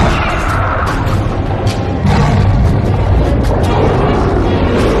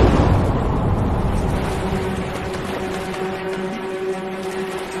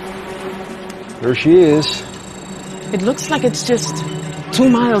 There she is. It looks like it's just 2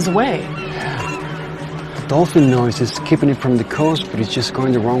 miles away. The dolphin noise is keeping it from the coast, but it's just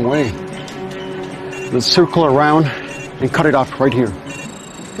going the wrong way. Let's circle around and cut it off right here.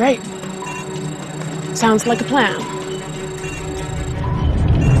 Great. Sounds like a plan.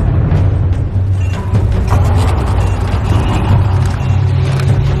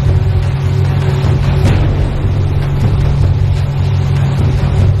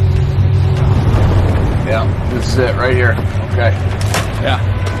 Yeah, this is it right here. Okay. Yeah,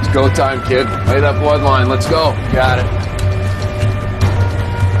 it's go time, kid. Lay that bloodline. Let's go. Got it.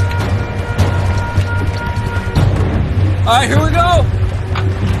 All right, here we go.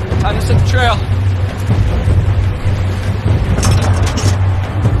 Time to set the trail.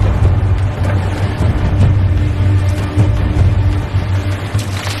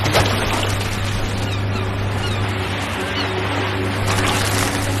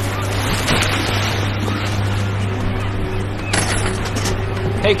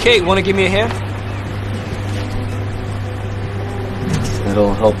 Hey, Kate, want to give me a hand?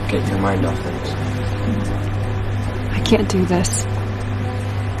 It'll help get your mind off things. I can't do this.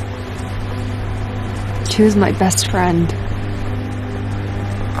 She was my best friend.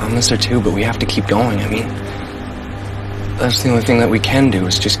 I miss her too, but we have to keep going. I mean, that's the only thing that we can do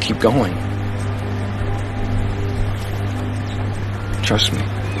is just keep going. Trust me.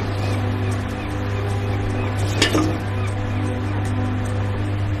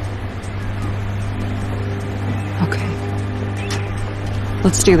 Okay.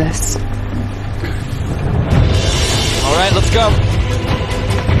 Let's do this. All right, let's go.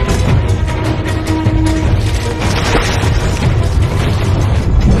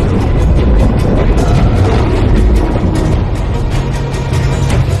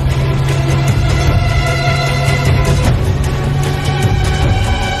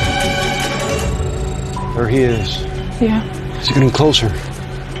 There he is. Yeah. He's getting closer.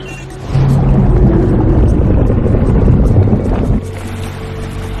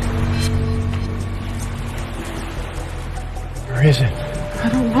 Where is it? I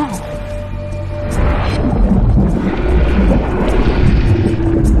don't know.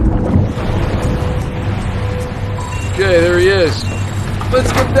 Okay, there he is.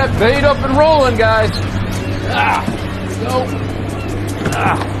 Let's get that bait up and rolling, guys. Ah, go.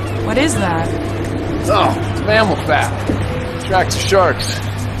 Ah. What is that? Oh, it's mammal fat. Attracts sharks.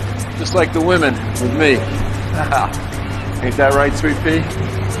 Just like the women with me. Ain't that right, Sweet Pea?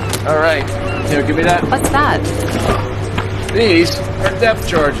 All right. Here, give me that. What's that? These are depth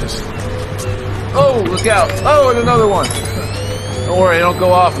charges. Oh, look out. Oh, and another one. Don't worry, they don't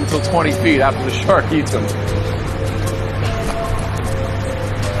go off until 20 feet after the shark eats them.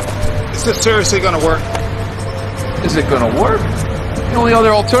 Is this seriously gonna work? Is it gonna work? The only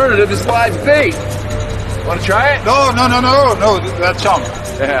other alternative is live bait. Want to try it? No, that's chum.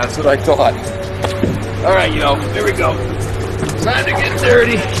 Yeah, that's what I thought. All right, here we go. Time to get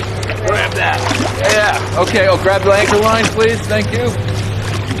dirty. Grab that. Yeah, okay, grab the anchor line, please. Thank you.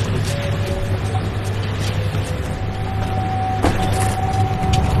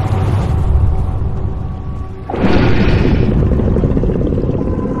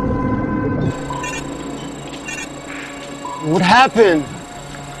 What happened?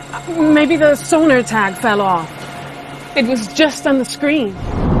 Maybe the sonar tag fell off. It was just on the screen.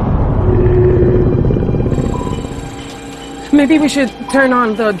 Maybe we should turn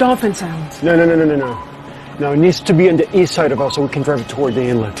on the dolphin sounds. No. No, it needs to be on the east side of us so we can drive it toward the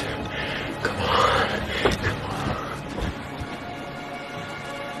inlet. Come on.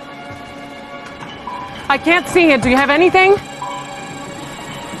 I can't see it. Do you have anything?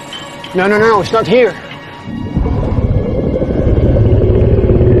 No, it's not here.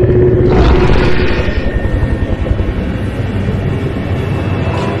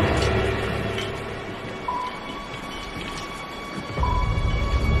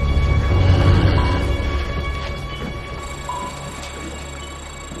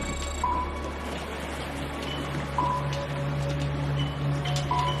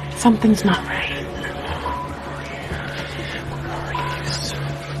 Something's not right.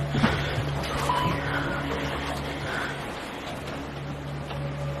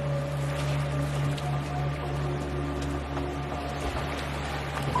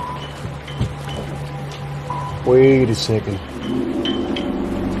 Wait a second.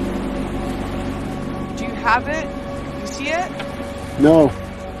 have it? You see it? No.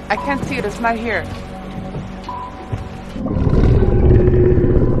 I can't see it. It's not here.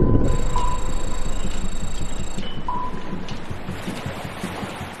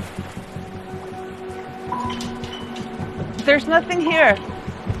 There's nothing here.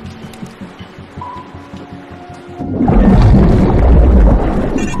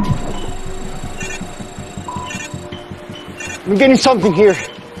 I'm getting something here.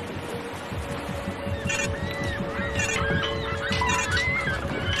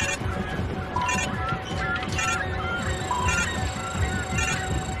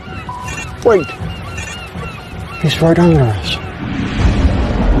 Wait. He's right under us.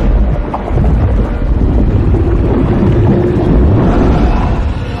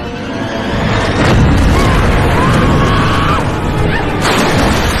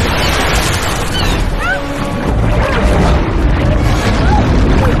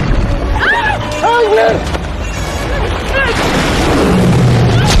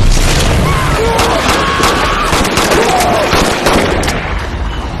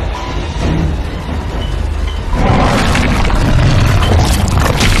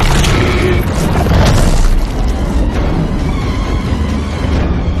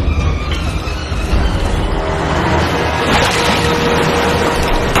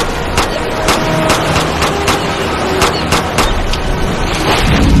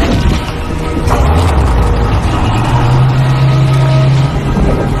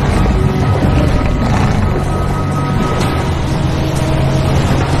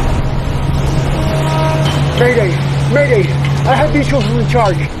 Mayday! Mayday! I have visuals from the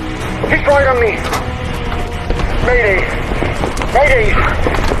shark. He's right on me. Mayday! Mayday!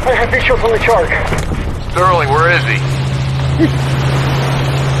 I have visuals from the shark. Sterling, where is he?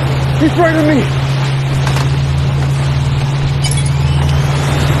 He's right on me.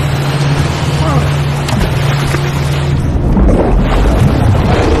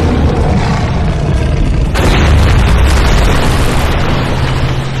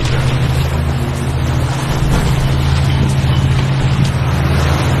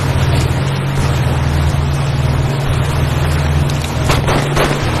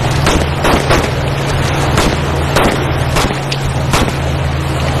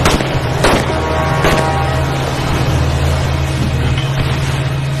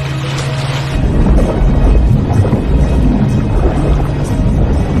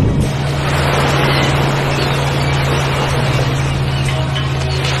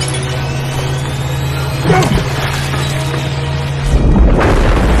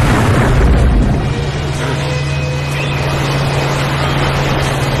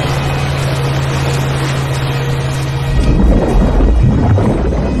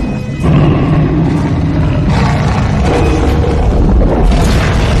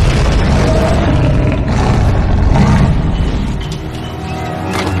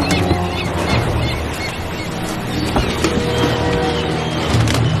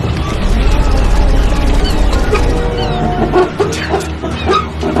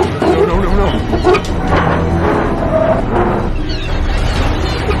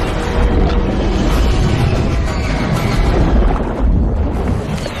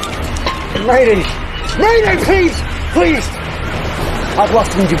 Mayday! Mayday, please! Please! I've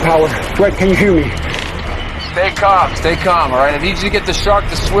lost engine power. Red, can you hear me? Stay calm, alright? I need you to get the shark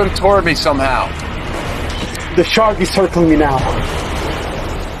to swim toward me somehow. The shark is circling me now.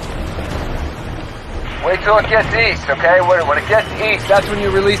 Wait till it gets east, okay? When it gets east, that's when you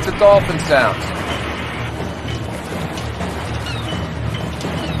release the dolphin sounds.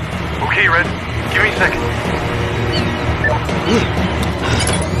 Okay, Red. Give me a second.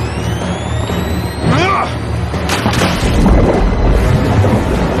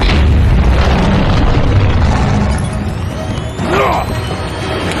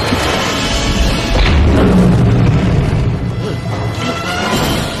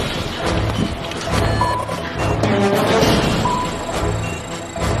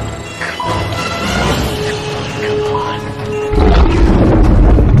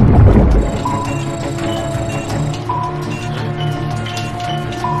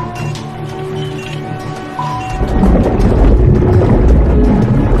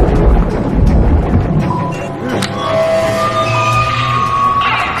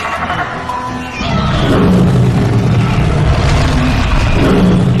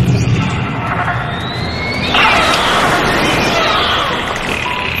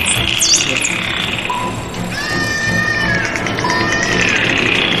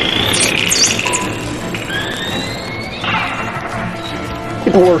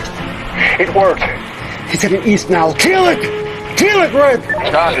 It worked. It worked. He's heading east now. Kill it! Kill it, Red!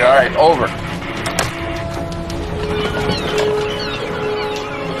 Copy, alright, over.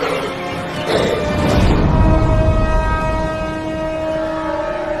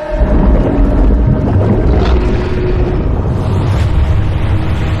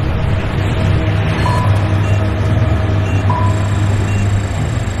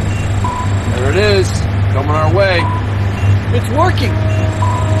 coming our way. It's working.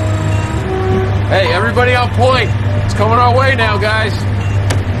 Hey, everybody on point. It's coming our way now, guys.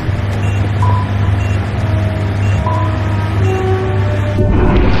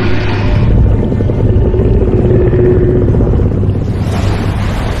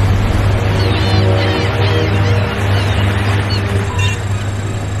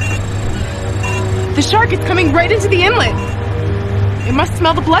 The shark is coming right into the inlet. It must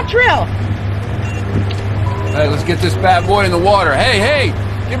smell the blood trail. Hey, let's get this bad boy in the water. Hey, hey,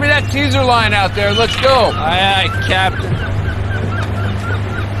 give me that teaser line out there. Let's go. Aye, aye, Captain.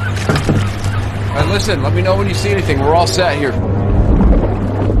 All right, listen, let me know when you see anything. We're all set here.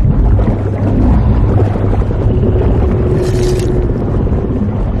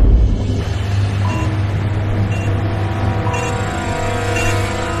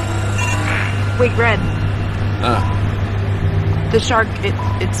 Wait, Red. The shark,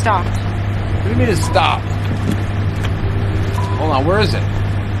 it stopped. What do you mean it stopped? Hold on, where is it?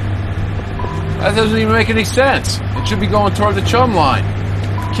 That doesn't even make any sense. It should be going toward the chum line.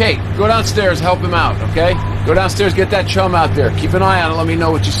 Kate, go downstairs, help him out, okay? Go downstairs, get that chum out there. Keep an eye on it, let me know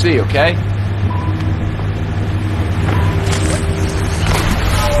what you see, okay?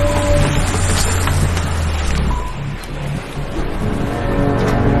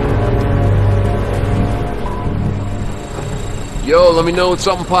 Yo, let me know when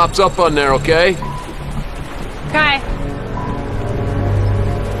something pops up on there, okay? Okay.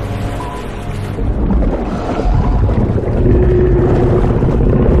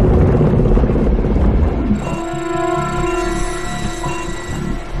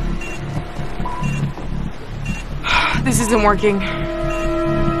 This isn't working.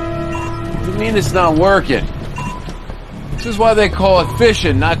 What do you mean it's not working? This is why they call it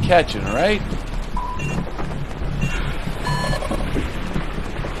fishing, not catching, alright?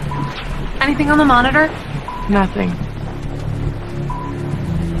 Anything on the monitor? Nothing.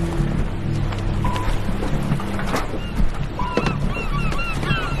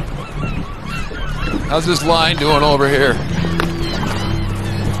 How's this line doing over here?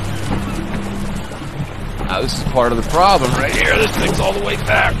 Now this is part of the problem right here. This thing's all the way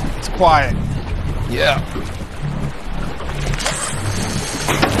back. It's quiet. Yeah.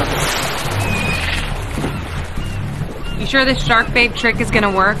 You sure this shark bait trick is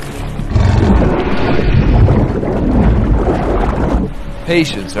gonna work?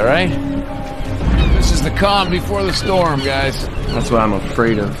 Patience, alright? This is the calm before the storm, guys. That's what I'm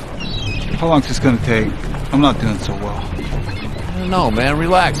afraid of. How long is this gonna take? I'm not doing so well. I don't know, man.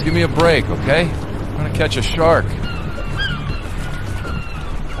 Relax. Give me a break, okay? I'm gonna catch a shark.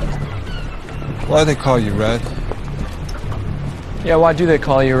 Why do they call you Red? Yeah, why do they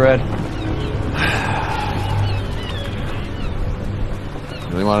call you Red?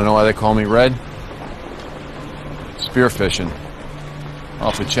 Really want to know why they call me Red? Spearfishing.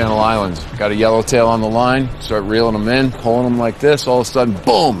 Off the Channel Islands. Got a yellowtail on the line, start reeling them in, pulling them like this, all of a sudden,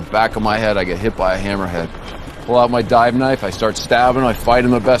 boom! Back of my head, I get hit by a hammerhead. Pull out my dive knife, I start stabbing, I fight him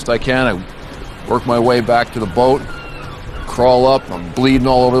the best I can, I work my way back to the boat, crawl up, I'm bleeding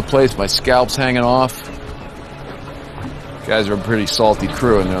all over the place, my scalp's hanging off. Guys are a pretty salty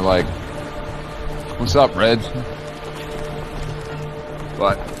crew, and they're like, "What's up, Red?"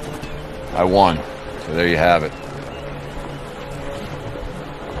 But I won, so there you have it.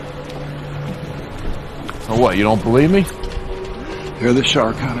 So what, you don't believe me? You're the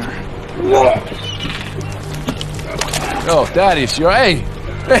shark hunter. Yo, Thaddeus, you hey,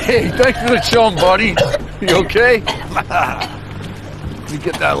 thanks for the chum, buddy. You okay? Let me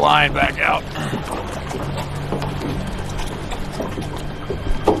get that line back out.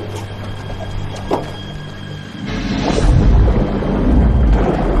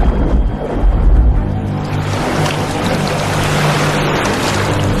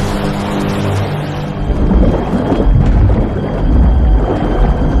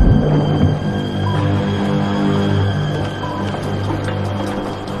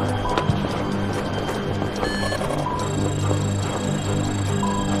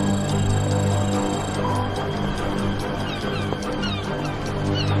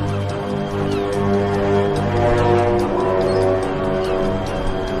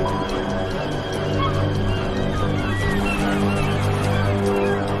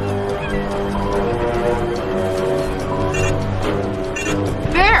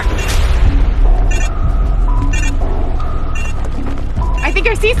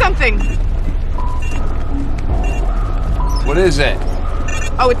 See something. What is it?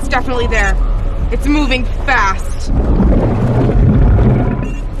 Oh, it's definitely there. It's moving fast.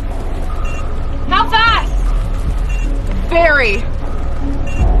 How fast? Very.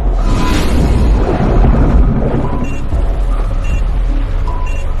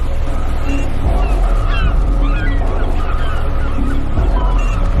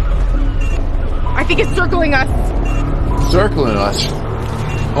 circling us.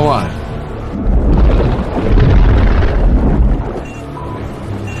 Hold on.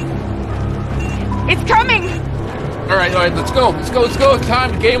 It's coming! All right, let's go.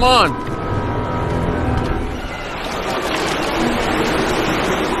 Time, game on.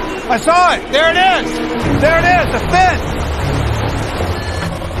 I saw it! There it is! The fin!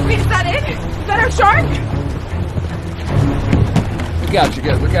 Wait, is that it? Is that our shark? Look out, you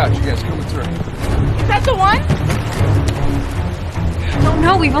guys coming through. Is that the one?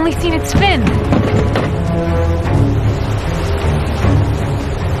 No, we've only seen its fin. All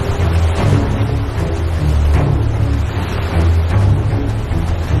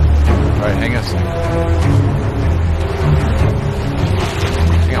right, hang on a second.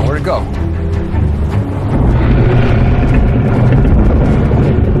 Hang on, where'd it go?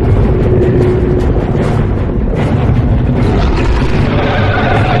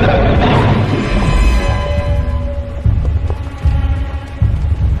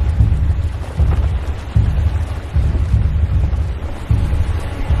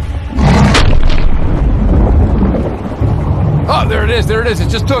 Oh, there it is. It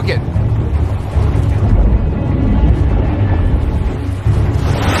just took it.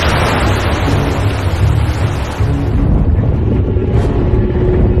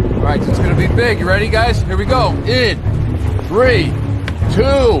 All right, it's gonna be big. You ready, guys? Here we go. In 3,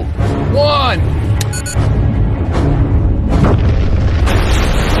 2, 1.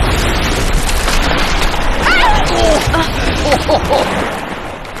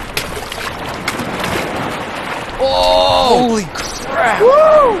 Oh! Holy crap!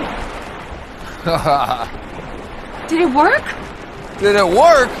 Woo! Did it work? Did it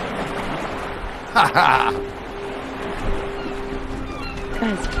work? Haha!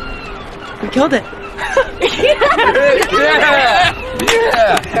 Guys, we killed it. Yeah!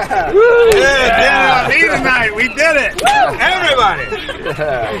 Yeah, me tonight. We did it. Everybody.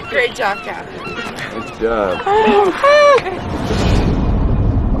 Great job, Captain. Good job.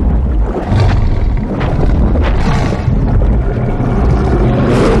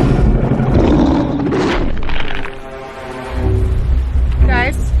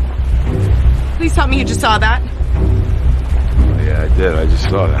 Guys, please tell me you just saw that. Yeah, I did. I just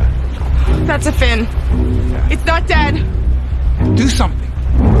saw that. That's a fin. It's not dead. Do something.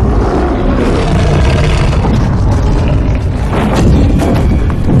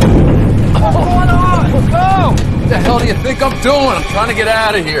 What's going on? Go! What the hell do you think I'm doing? I'm trying to get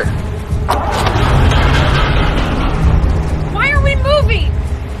out of here. Why are we moving?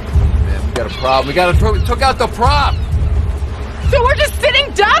 Man, we got a problem. We took out the prop. So we're just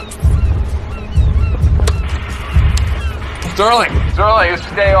sitting ducks? Sterling, you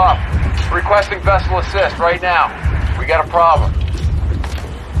stay off. Requesting vessel assist right now. We got a problem.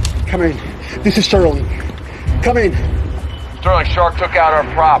 Come in. This is Sterling. Come in. Sterling, shark took out our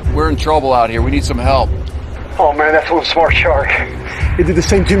prop. We're in trouble out here. We need some help. Oh man, that's one smart shark. It did the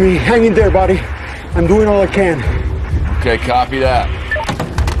same to me. Hang in there, buddy. I'm doing all I can. Okay, copy that.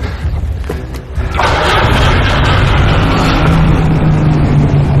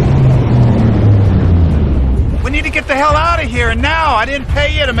 We need to get the hell out of here, and now. I didn't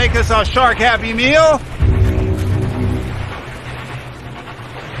pay you to make us a shark happy meal.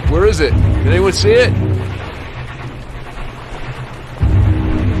 Where is it? Did anyone see it?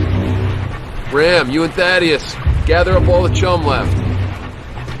 Ram, you and Thaddeus, gather up all the chum left.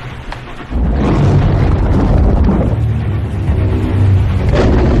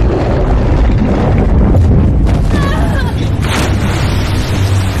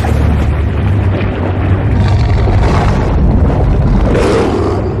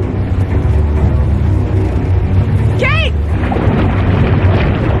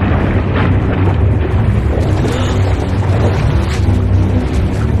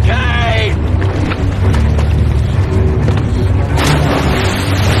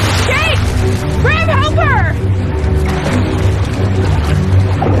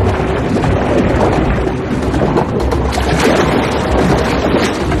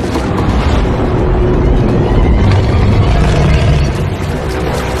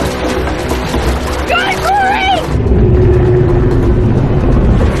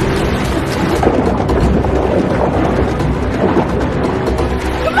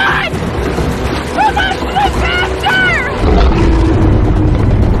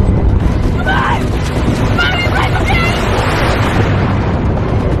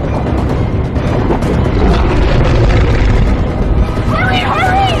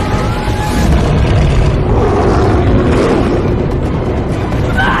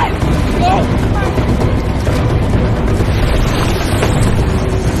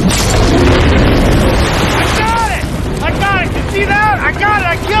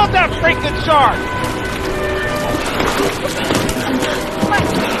 freaking shark!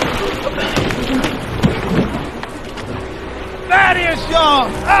 Thaddeus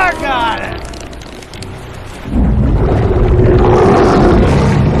Young! I got it!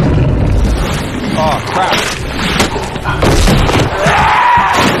 Oh, crap.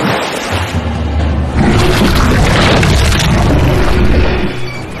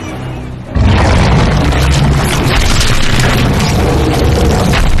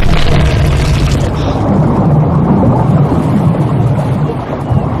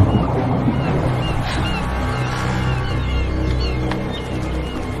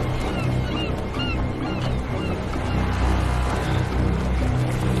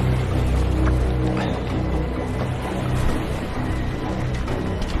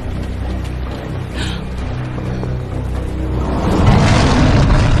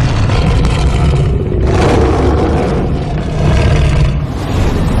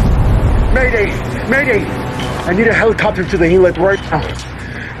 Mayday! I need a helicopter to the inlet right now.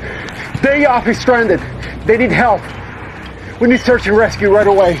 Day off is stranded. They need help. We need search and rescue right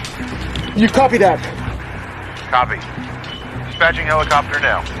away. You copy that? Copy. Dispatching helicopter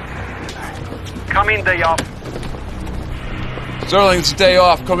now. Come in, Day off. Sterling, it's day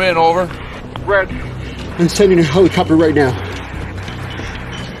off. Come in, over. Red. I'm sending a helicopter right now.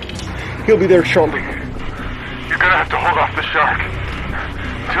 He'll be there shortly. You're gonna have to hold off the shark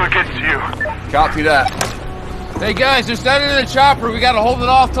until it gets to you. Copy that. Hey guys, they're sending in a chopper. We gotta hold it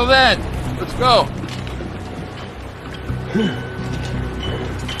off till then. Let's go.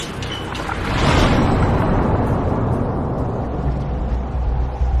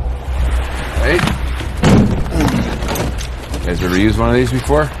 Hey. You guys ever used one of these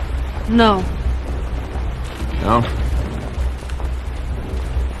before? No. No?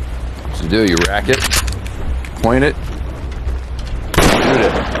 What you do, you rack it, point it, shoot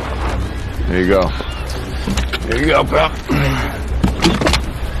it. There you go. There you go, pal.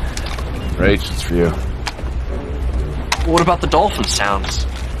 Rach, it's for you. What about the dolphin sounds?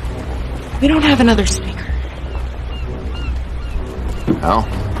 We don't have another speaker. Well,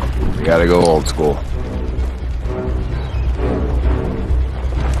 we gotta go old school.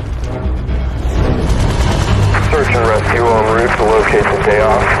 Search and rescue en route to locate the day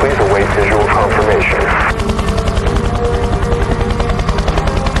off. Please await visual confirmation.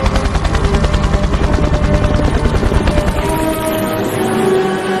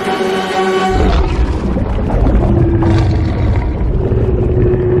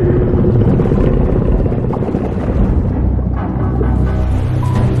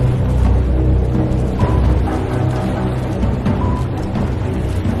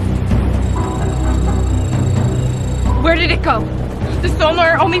 Where did it go? The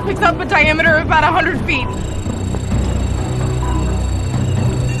sonar only picks up a diameter of about 100 feet.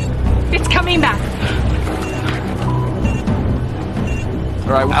 It's coming back.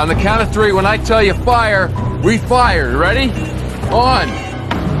 All right, on the count of 3, when I tell you fire, we fire. You ready? On.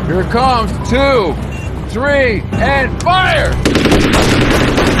 Here it comes. 2, 3, and fire!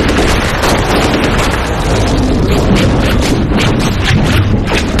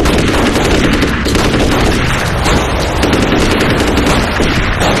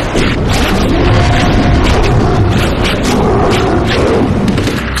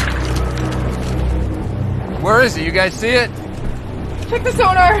 Where is it? You guys see it? Check the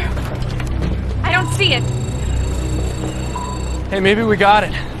sonar. I don't see it. Hey, maybe we got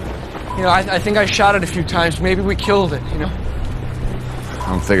it. You know, I think I shot it a few times. Maybe we killed it, you know? I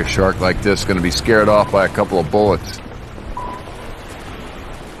don't think a shark like this is going to be scared off by a couple of bullets.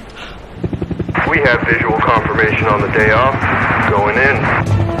 We have visual confirmation on the day off. Going in.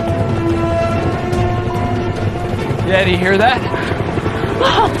 Yeah, do you hear that?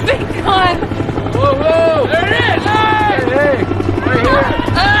 Oh, thank God. Whoa, whoa! There it is! Hey! Hey! Right here!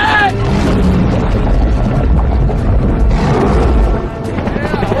 Hey!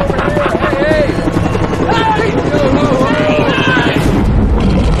 Yeah, over here! Hey! Hey! Whoa, whoa, whoa!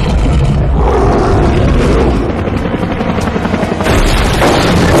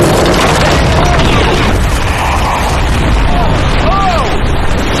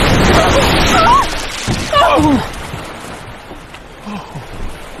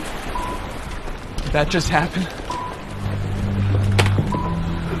 Did that just happen?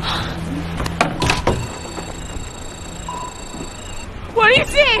 What do you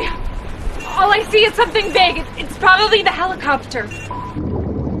see? All I see is something big. It's probably the helicopter.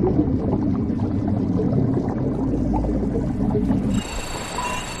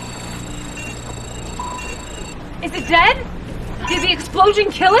 Is it dead? Did the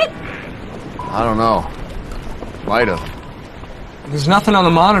explosion kill it? I don't know. Might have. There's nothing on the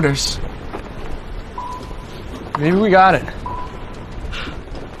monitors. Maybe we got it.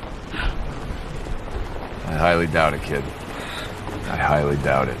 I highly doubt it, kid. I highly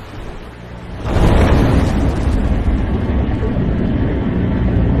doubt it.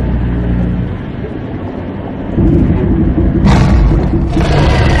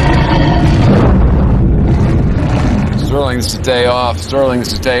 Sterling, this is a day off. Sterling,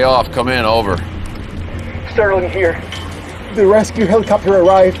 this is a day off. Come in, over. Sterling here. The rescue helicopter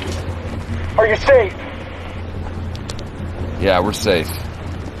arrived. Are you safe? Yeah, we're safe.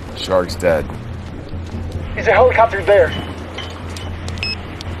 Shark's dead. Is the helicopter there?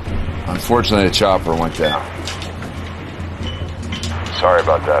 Unfortunately, the chopper went down. Sorry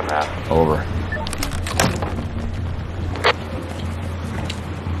about that, man. Over.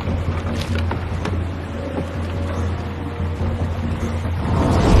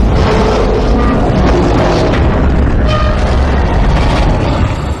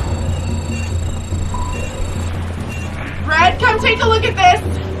 Red, come take a look at this.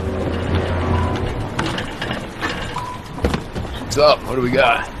 What's up? What do we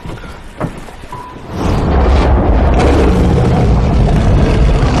got?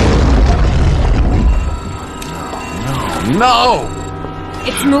 No!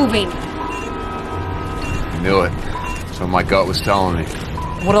 It's moving. I knew it. That's what my gut was telling me.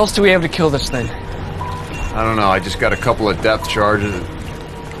 What else do we have to kill this thing? I don't know. I just got a couple of depth charges.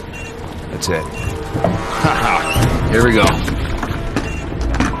 That's it. Here we go.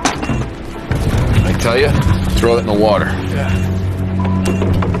 I tell you, throw it in the water. Yeah.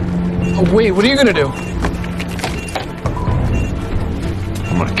 Oh, wait, what are you gonna do?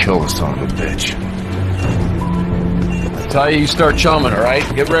 I'm gonna kill this son of a bitch. I tell you, you start chumming, all right?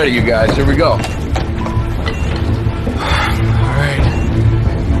 Get ready, you guys. Here we go.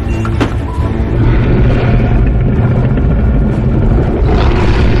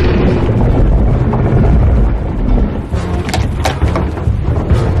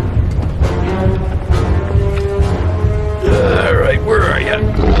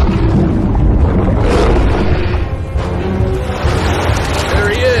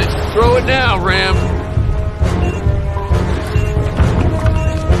 Now, Ram.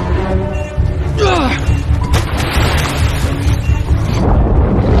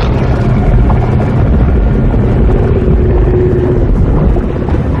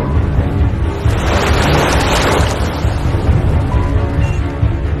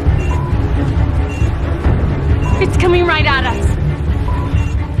 It's coming right at us.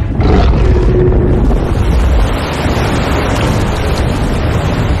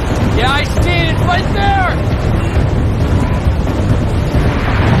 Yeah, I see it. It's right there.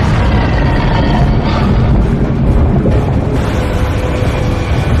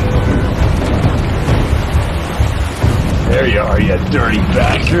 There you are, you dirty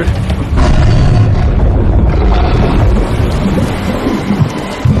bastard.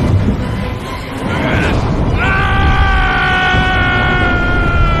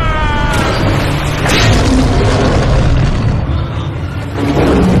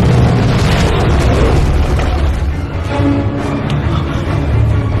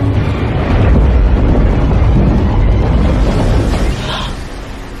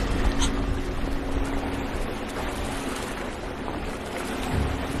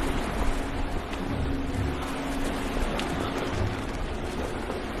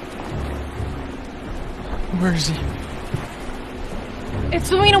 Where is he? It's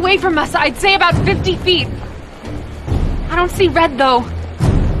swimming away from us. I'd say about 50 feet. I don't see red, though.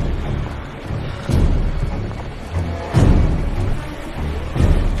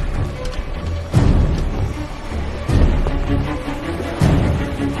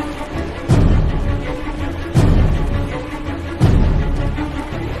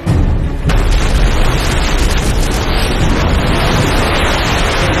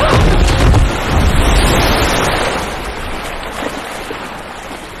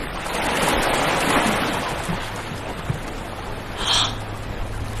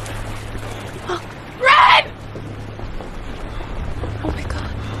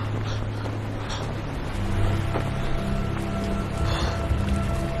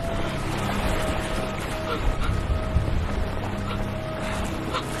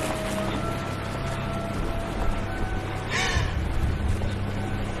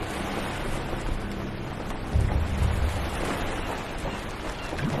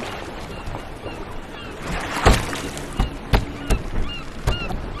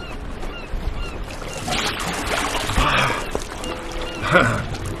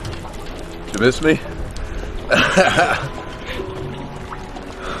 Did you miss me?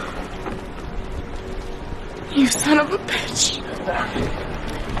 You son of a bitch.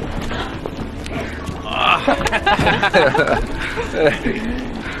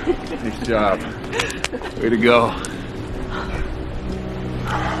 Nice job. Way to go.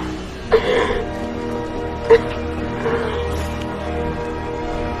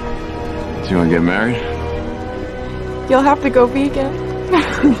 Do you want to get married? You'll have to go vegan.